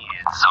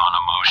feeds on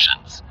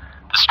emotions.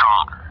 The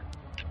stronger,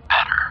 the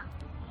better.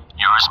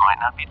 Yours might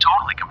not be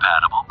totally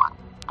compatible, but,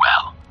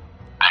 well,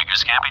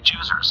 beggars can't be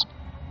choosers.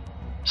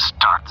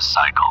 Start the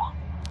cycle.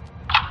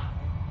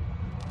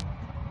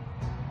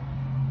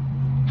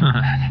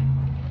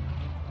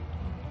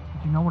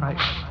 You know what I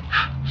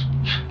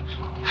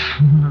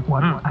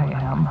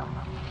am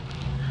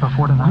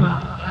before tonight?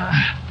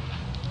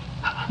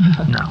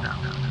 No.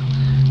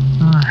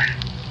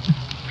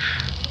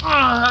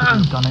 Have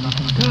you done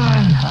anything to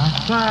me,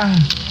 huh?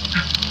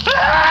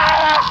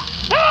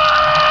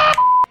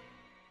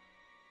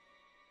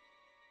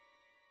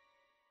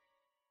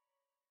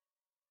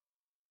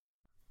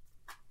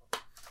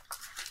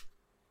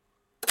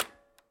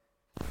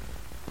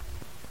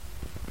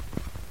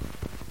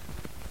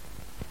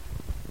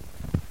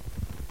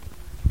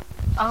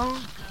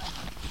 Oh,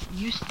 good.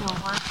 You still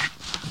work.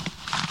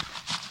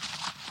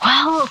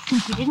 Well,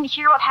 since we didn't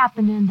hear what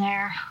happened in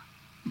there,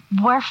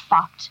 we're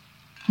fucked.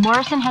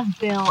 Morrison has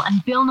Bill,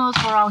 and Bill knows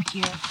we're all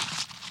here.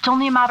 It's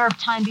only a matter of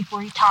time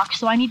before he talks,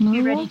 so I need to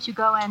be ready to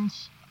go and...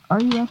 Are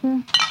you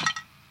okay?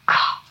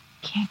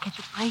 Can't catch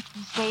a break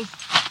these days.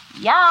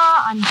 Yeah,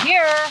 I'm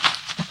here.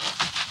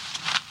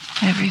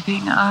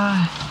 Everything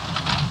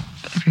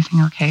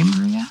okay,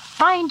 Maria?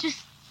 Fine,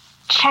 just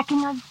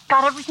checking I've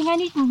got everything I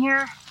need in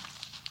here.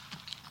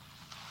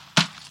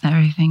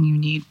 Everything you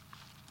need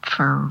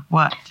for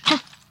what?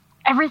 Just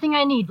everything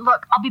I need.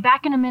 Look, I'll be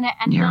back in a minute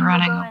and You're then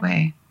running we'll go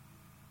away,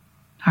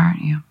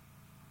 aren't you?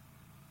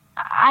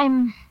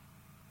 I'm...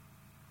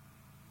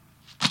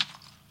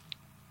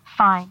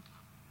 fine.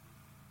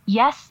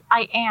 Yes,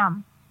 I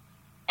am.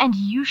 And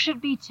you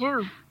should be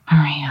too.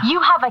 Maria.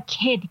 You have a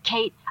kid,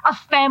 Kate. A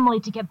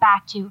family to get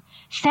back to.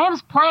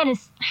 Sam's plan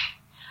is...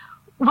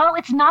 well,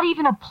 it's not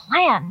even a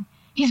plan.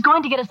 He's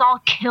going to get us all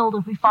killed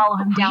if we follow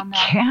him down there.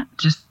 We can't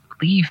just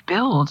leave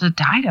Bill to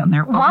die down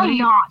there. Why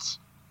not?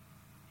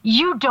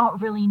 You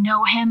don't really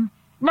know him.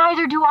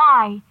 Neither do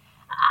I.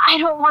 I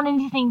don't want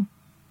anything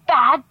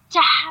bad to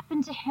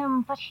happen to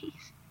him, but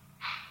he's...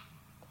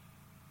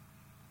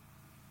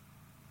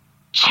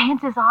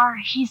 chances are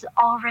he's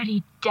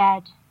already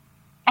dead.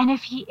 And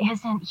if he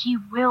isn't, he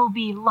will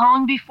be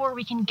long before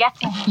we can get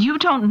to him. You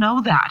don't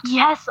know that.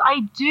 Yes,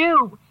 I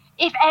do.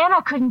 If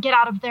Anna couldn't get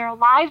out of there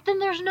alive, then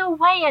there's no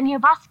way any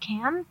of us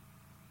can.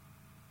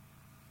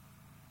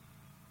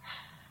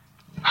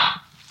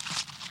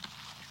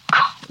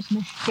 God, it was a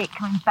mistake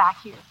coming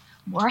back here.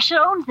 Morrison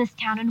owns this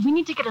town, and we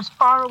need to get as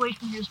far away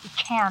from here as we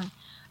can.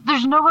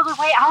 There's no other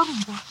way out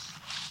of this.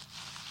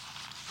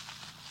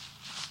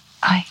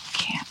 I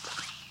can't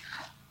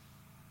leave.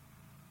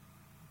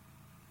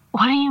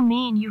 What do you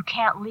mean you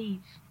can't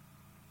leave?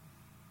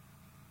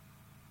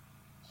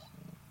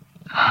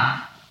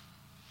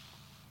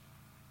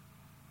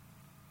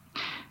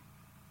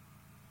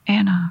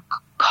 Anna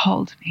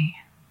called me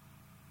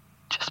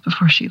just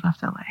before she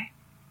left LA.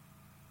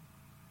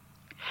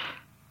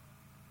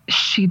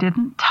 She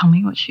didn't tell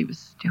me what she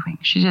was doing.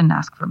 She didn't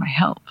ask for my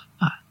help,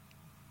 but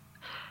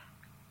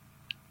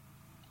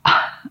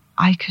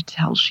I could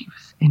tell she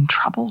was in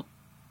trouble.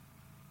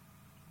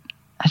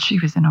 That she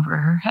was in over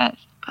her head,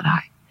 but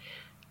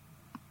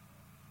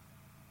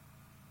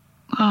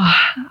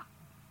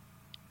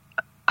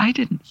I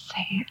didn't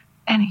say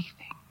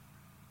anything.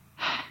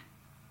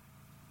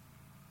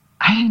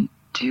 I didn't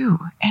do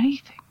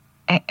anything.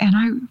 And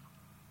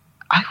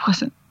I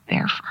wasn't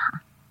there for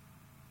her.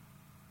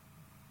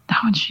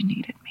 Not when she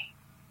needed me.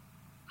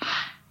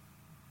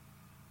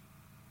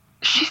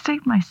 She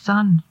saved my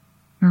son,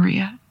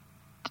 Maria.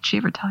 Did she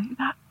ever tell you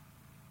that?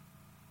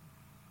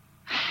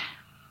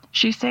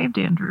 She saved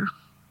Andrew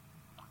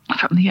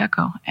from the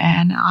Echo,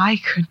 and I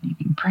couldn't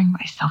even bring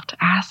myself to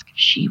ask if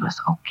she was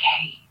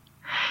okay.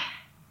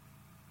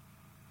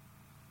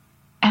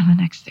 And the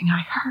next thing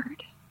I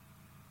heard,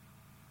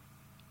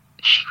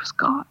 she was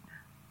gone.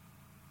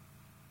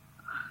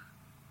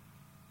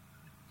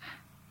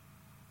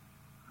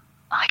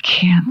 I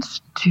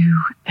can't do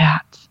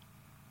that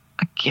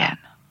again.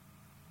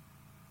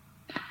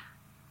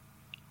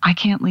 I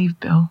can't leave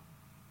Bill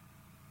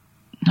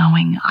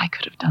knowing I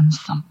could have done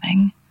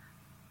something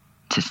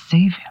to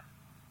save him.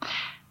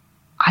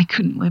 I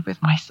couldn't live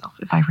with myself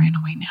if I ran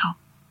away now.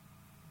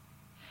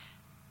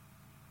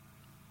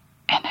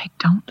 And I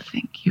don't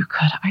think you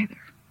could either.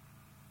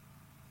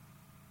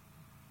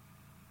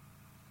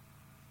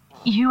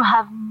 You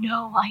have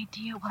no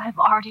idea what I've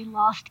already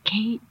lost,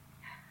 Kate.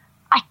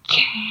 I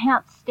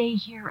can't stay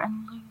here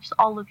and lose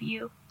all of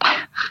you.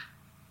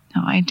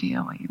 No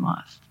idea what you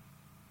lost.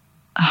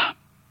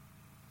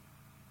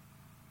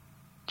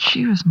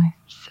 She was my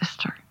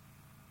sister,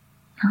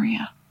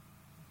 Maria.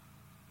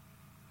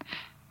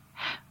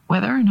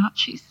 Whether or not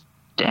she's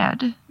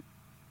dead,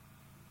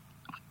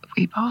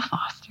 we both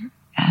lost her,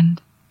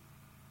 and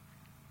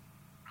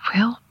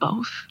we'll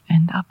both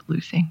end up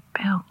losing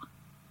Bill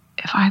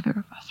if either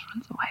of us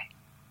runs away.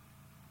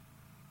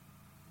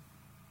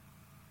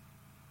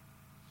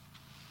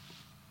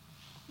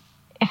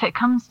 If it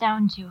comes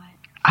down to it,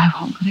 I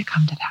won't let it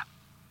come to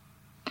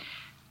that.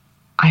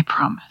 I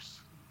promise.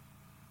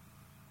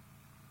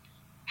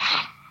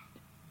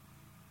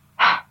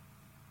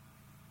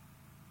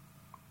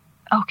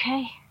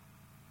 Okay.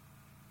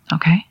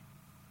 Okay?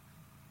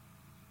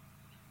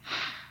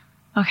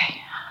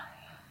 Okay.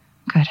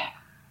 Good.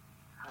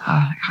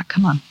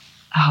 Come on.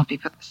 I'll help you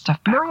put this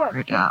stuff back where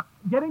it up.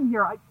 Get in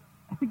here. I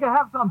think I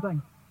have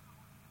something.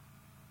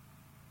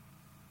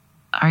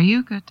 Are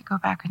you good to go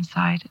back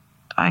inside?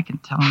 I can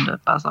tell him to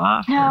buzz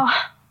off. No,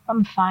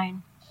 I'm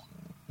fine.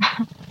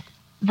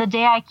 The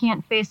day I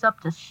can't face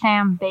up to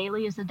Sam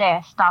Bailey is the day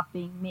I stop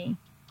being me.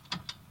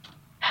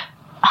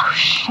 Oh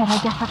shit,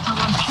 I guess that's how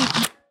I'm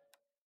shaking.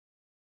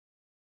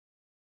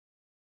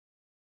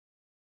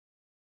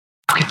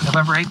 Okay,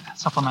 November 8th,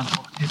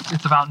 supplemental.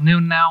 It's about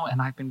noon now,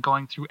 and I've been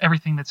going through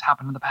everything that's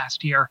happened in the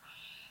past year.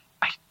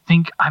 I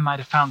think I might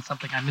have found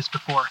something I missed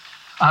before.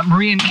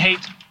 Marie and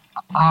Kate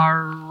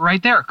are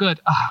right there. Good.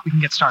 We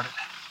can get started.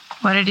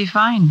 What did you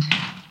find?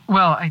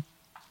 Well, I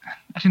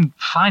didn't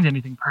find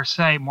anything per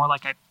se. More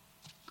like I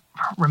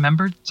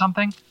remembered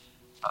something.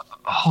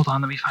 Hold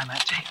on, let me find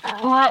that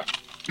tape. What?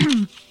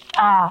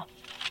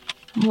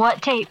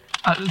 What tape?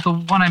 The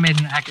one I made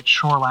in Agate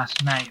Shore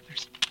last May.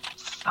 There's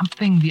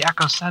something the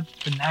Echo said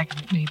that's been nagging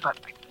at me, but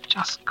I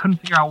just couldn't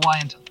figure out why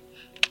until...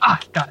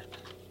 got it.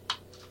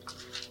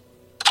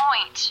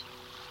 Point.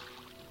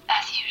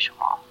 As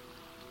usual.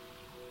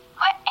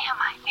 What am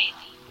I,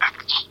 Bailey?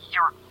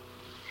 You're...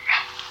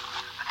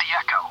 the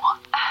Echo.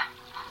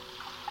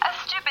 A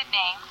stupid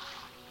name,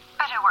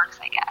 but it works,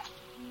 I guess.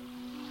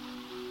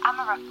 I'm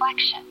a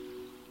reflection.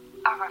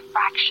 A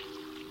refraction.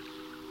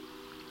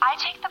 I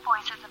take the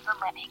voices of the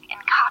living and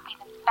copy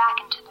them back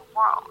into the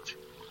world.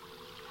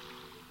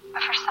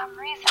 But for some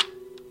reason...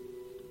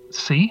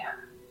 See?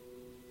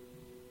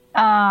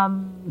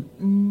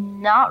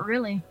 Not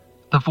really.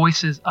 The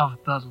voices of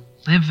the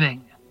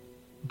living.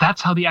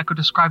 That's how the Echo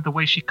described the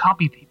way she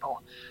copied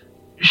people.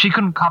 She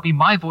couldn't copy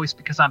my voice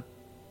because I'm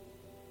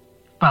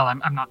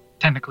not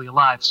technically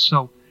alive,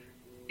 so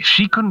if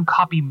she couldn't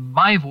copy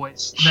my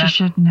voice, then... She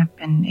shouldn't have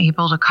been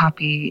able to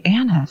copy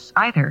Anna's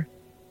either.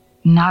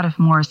 Not if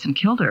Morrison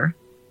killed her.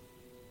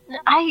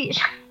 I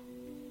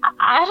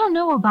don't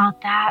know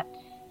about that.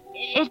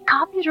 It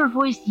copied her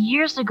voice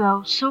years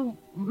ago, so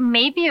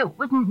maybe it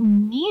wouldn't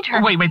need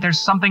her. Wait, there's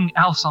something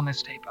else on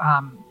this tape.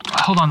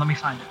 Hold on, let me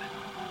find it.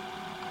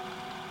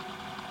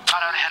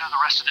 Got out ahead of the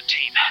rest of the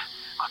team.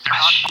 But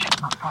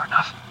they're not far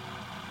enough.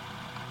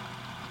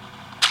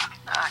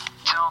 I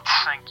don't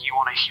think you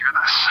want to hear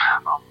this.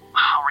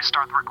 I'll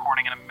restart the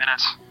recording in a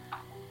minute.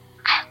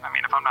 I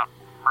mean, if I'm not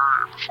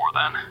murdered before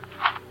then.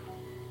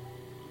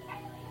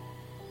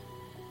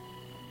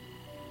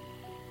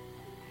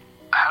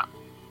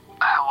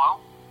 Hello?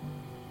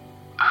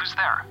 Who's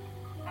there?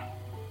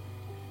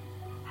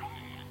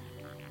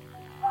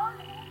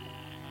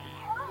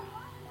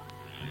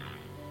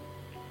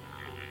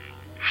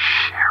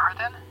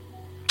 Sheridan?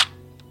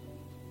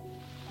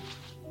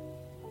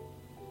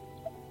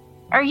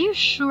 Are you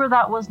sure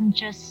that wasn't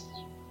just,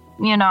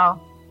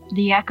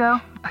 the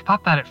Echo? I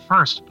thought that at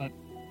first, but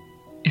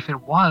if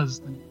it was,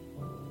 then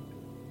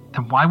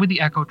And why would the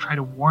Echo try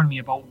to warn me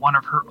about one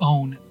of her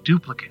own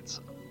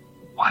duplicates?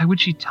 Why would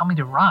she tell me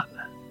to run?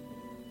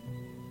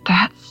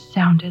 That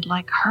sounded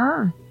like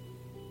her.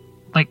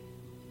 Like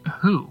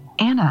who?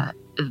 Anna.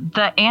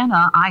 The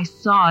Anna I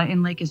saw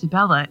in Lake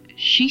Isabella,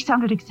 she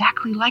sounded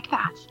exactly like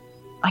that.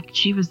 Like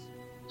she was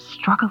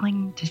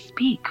struggling to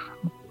speak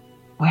from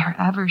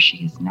wherever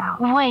she is now.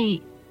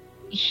 Wait,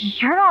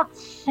 you're not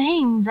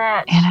saying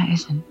that... Anna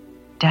isn't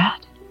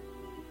dead.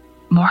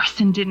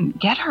 Morrison didn't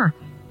get her.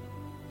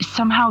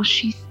 Somehow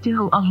she's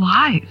still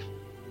alive.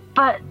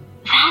 But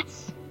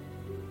that's...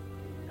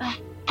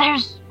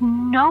 There's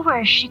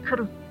nowhere she could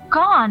have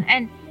gone,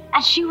 and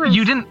she was...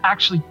 You didn't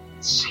actually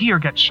see her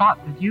get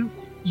shot, did you?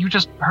 You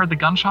just heard the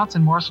gunshots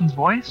in Morrison's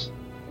voice?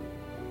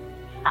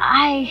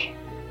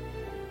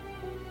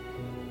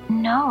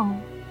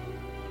 No.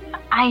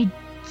 I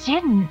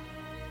didn't.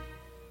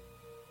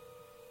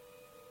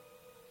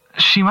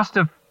 She must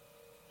have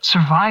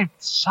survived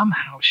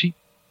somehow.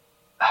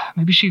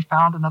 Maybe she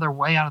found another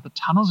way out of the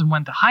tunnels and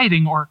went to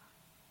hiding, or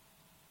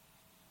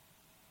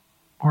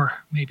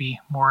maybe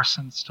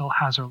Morrison still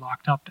has her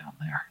locked up down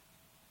there.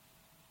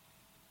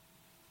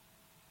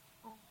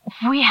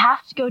 We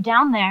have to go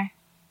down there.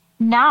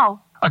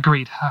 Now.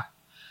 Agreed.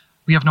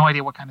 We have no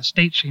idea what kind of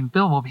state she and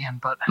Bill will be in,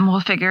 but...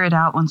 We'll figure it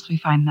out once we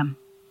find them.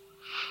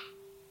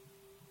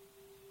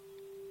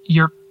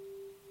 You're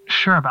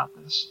sure about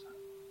this?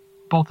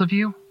 Both of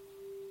you?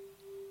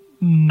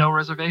 No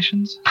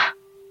reservations?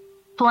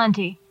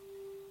 Plenty.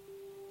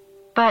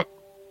 But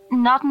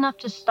not enough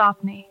to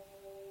stop me.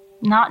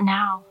 Not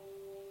now.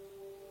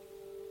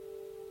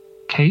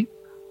 Kate?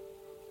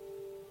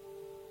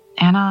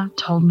 Anna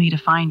told me to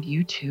find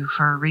you two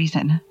for a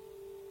reason.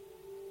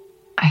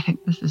 I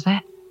think this is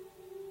it.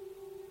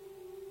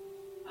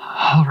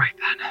 All right,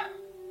 then.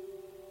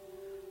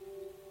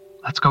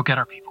 Let's go get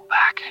our people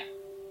back.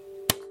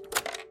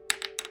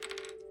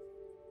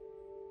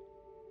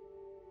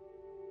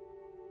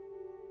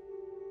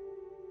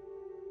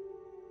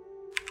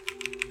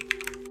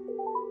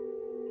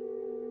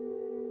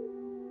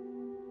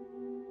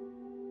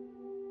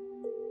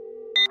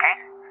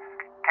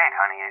 Kate,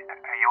 honey,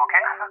 are you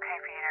okay? I'm okay,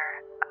 Peter.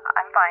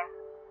 I'm fine.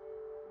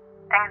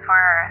 Things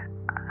were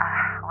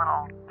a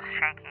little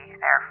shaky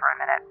there for a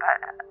minute,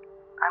 but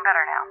I'm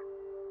better now.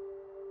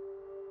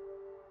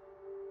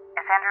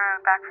 Is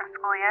Andrew back from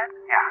school yet?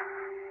 Yeah,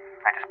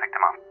 I just picked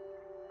him up.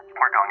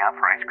 We're going out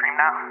for ice cream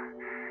now.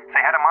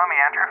 Say hi to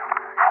Mommy, Andrew.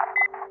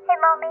 Hey,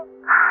 Mommy.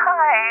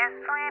 Hi,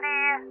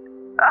 sweetie.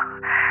 Oh,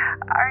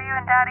 are you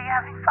and Daddy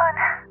having fun?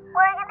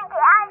 We're gonna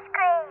get ice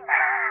cream.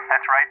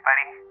 That's right,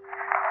 buddy.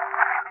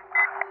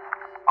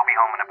 I'll be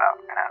home in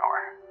about an hour.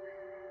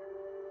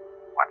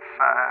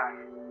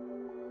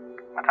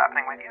 What's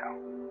happening with you?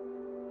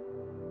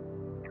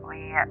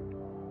 We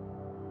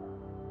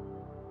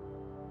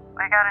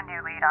got a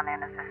new lead on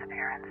Anna's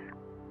disappearance.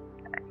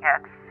 Yeah,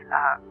 it's,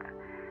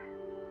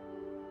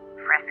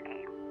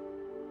 risky,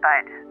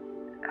 but,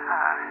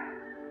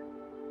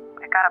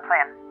 we got a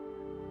plan.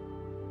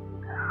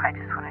 I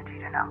just wanted you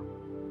to know.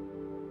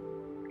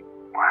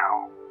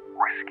 Wow,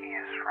 risky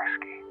is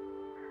risky.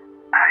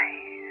 I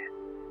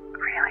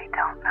really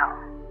don't know.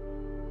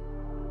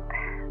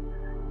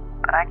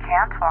 But I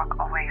can't walk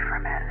away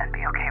from it and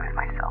be okay with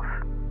myself.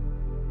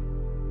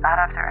 Not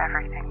after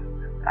everything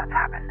that's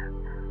happened.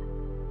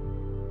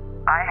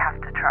 I have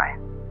to try.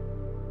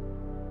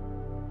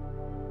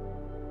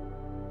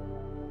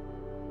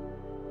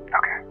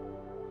 Okay.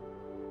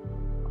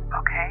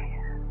 Okay?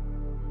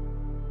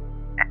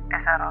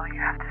 Is that all you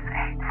have to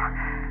say?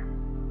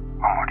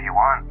 What more do you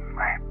want?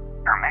 My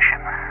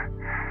permission?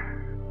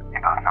 You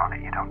both know that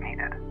you don't need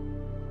it.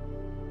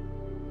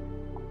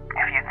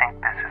 If you think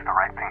this is the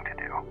right thing to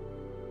do,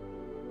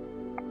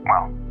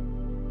 well,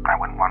 I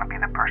wouldn't want to be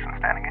the person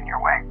standing in your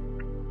way.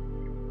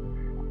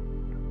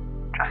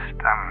 Just,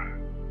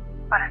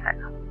 What is it?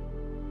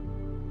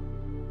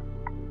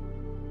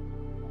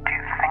 Do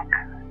you think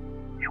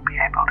you'll be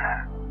able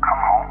to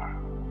come home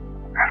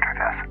after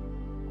this?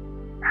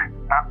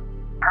 Not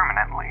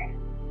permanently,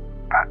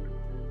 but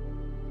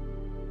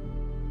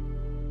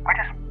we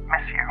just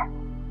miss you.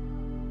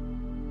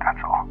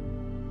 That's all.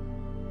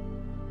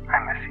 I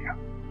miss you.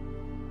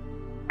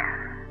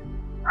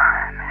 I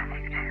miss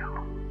you too.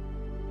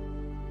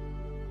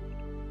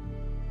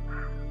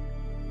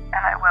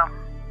 And I will.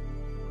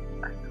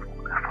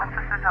 Once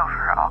this is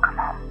over, I'll come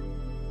home.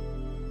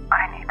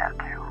 I need that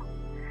too.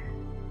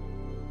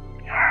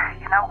 Yeah,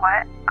 you know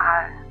what?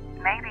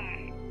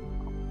 Maybe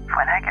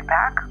when I get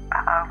back,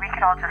 we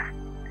could all just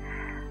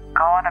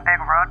go on a big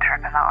road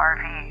trip in the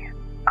RV,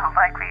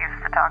 like we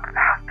used to talk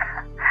about.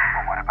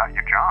 Well, what about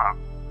your job?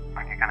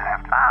 Are you gonna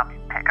have to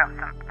pick up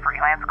some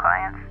freelance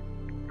clients,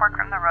 work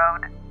from the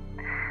road?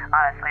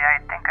 Honestly, I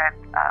think I'd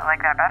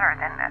like that better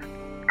than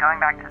going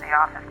back to the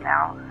office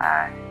now.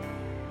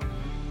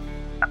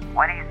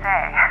 What do you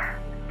say?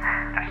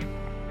 Just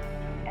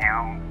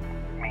you,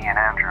 me, and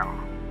Andrew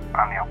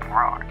on the open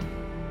road.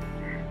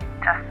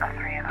 Just the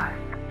three of us.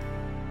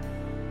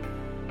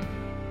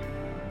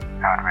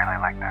 I would really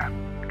like that,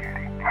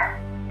 Katie.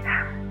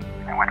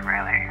 It would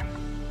really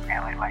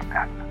family like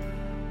that.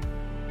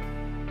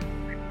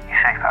 You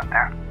safe out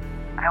there?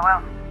 I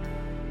will.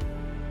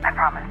 I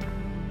promise.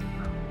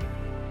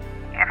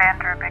 Give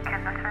Andrew big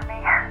kisses for me.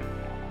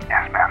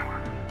 Yes, ma'am.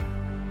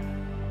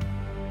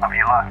 Love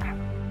you lots.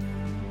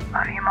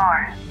 Love you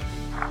more.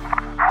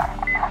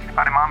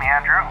 Buddy, Mommy,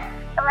 Andrew.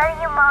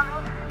 Love you, Mommy.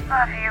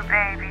 Love you,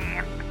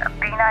 baby.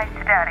 Be nice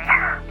to Daddy.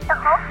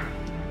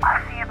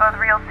 I'll see you both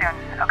real soon,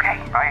 okay?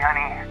 Bye,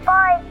 honey.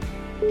 Bye.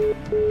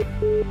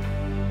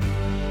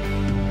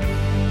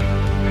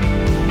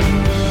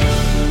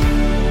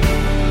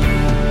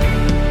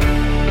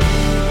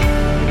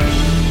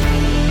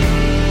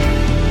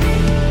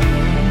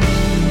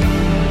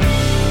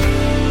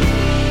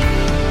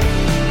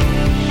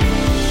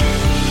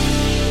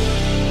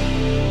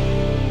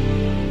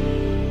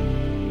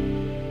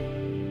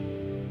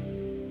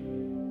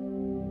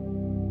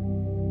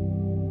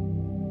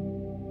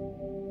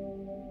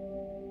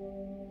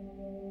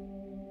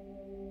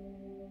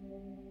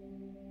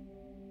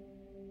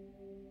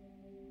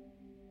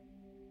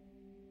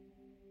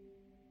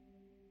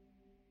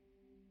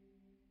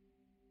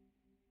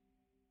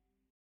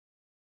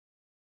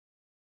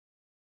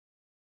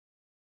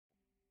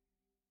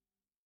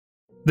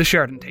 The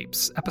Sheridan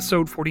Tapes,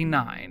 Episode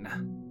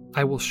 49.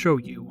 I Will Show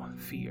You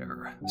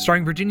Fear.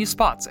 Starring Virginia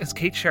Spots as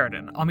Kate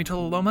Sheridan,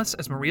 Amitola Lomas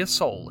as Maria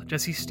Soul,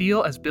 Jesse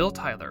Steele as Bill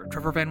Tyler,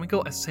 Trevor Van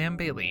Winkle as Sam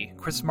Bailey,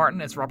 Chris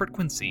Martin as Robert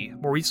Quincy,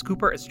 Maurice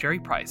Cooper as Jerry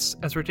Price,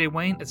 Ezra J.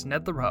 Wayne as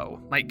Ned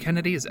LaRoe, Mike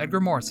Kennedy as Edgar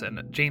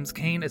Morrison, James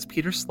Kane as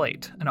Peter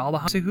Slate, and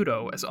Alejandro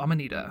Cejudo as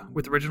Amanita,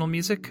 with original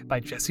music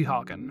by Jesse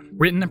Hagen.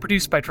 Written and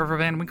produced by Trevor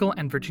Van Winkle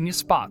and Virginia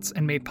Spots,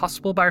 and made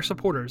possible by our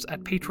supporters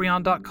at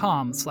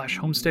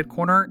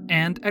patreon.com/homesteadcorner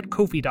and at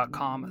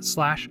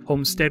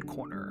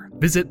ko-fi.com/homesteadcorner.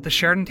 Visit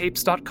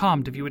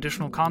thesheridantapes.com to view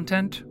additional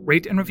content,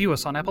 rate and review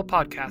us on Apple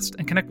Podcasts,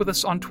 and connect with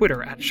us on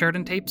Twitter at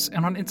Sheridan Tapes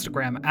and on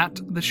Instagram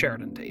at The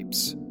Sheridan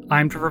Tapes.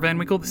 I'm Trevor Van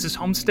Winkle, this is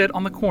Homestead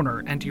on the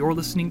Corner, and you're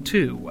listening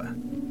to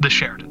The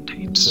Sheridan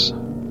Tapes.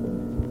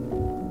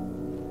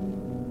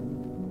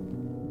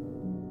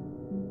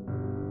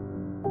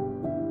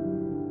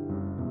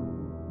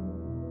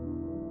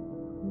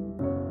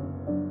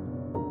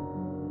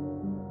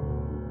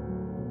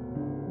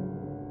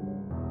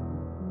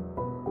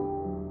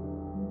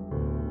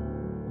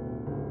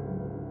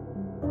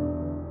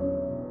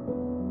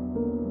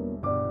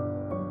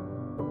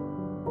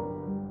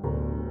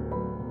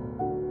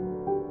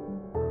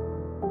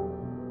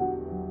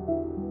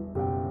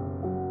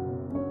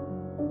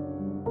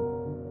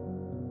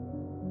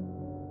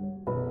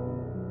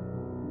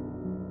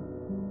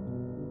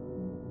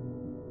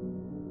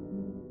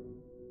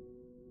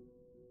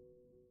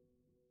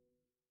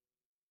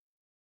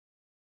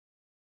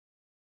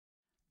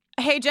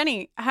 Hey,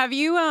 Jenny, have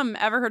you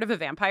ever heard of a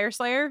vampire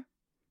slayer?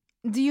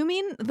 Do you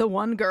mean the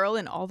one girl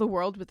in all the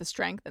world with the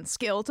strength and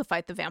skill to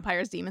fight the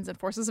vampires, demons, and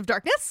forces of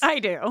darkness? I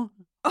do.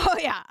 Oh,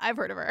 yeah, I've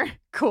heard of her.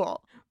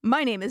 Cool.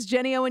 My name is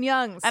Jenny Owen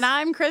Youngs. And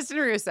I'm Kristen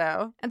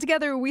Russo. And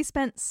together we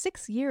spent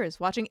 6 years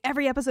watching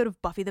every episode of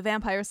Buffy the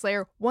Vampire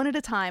Slayer one at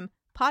a time,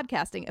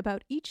 podcasting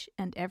about each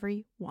and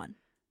every one.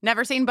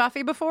 Never seen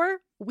Buffy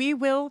before? We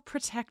will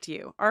protect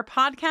you. Our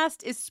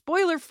podcast is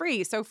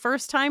spoiler-free, so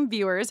first-time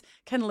viewers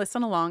can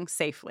listen along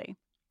safely.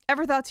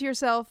 Ever thought to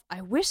yourself,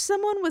 I wish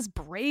someone was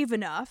brave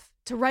enough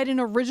to write an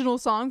original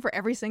song for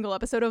every single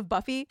episode of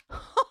Buffy?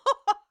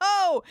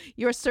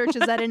 Your search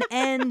is at an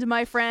end,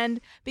 my friend,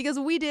 because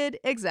we did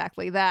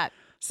exactly that.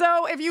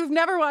 So if you've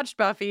never watched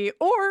Buffy,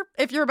 or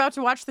if you're about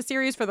to watch the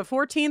series for the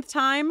 14th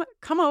time,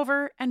 come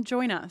over and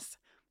join us.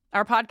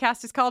 Our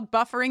podcast is called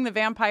Buffering the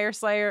Vampire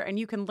Slayer, and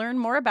you can learn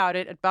more about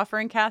it at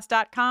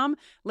bufferingcast.com.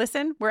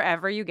 Listen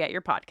wherever you get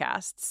your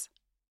podcasts.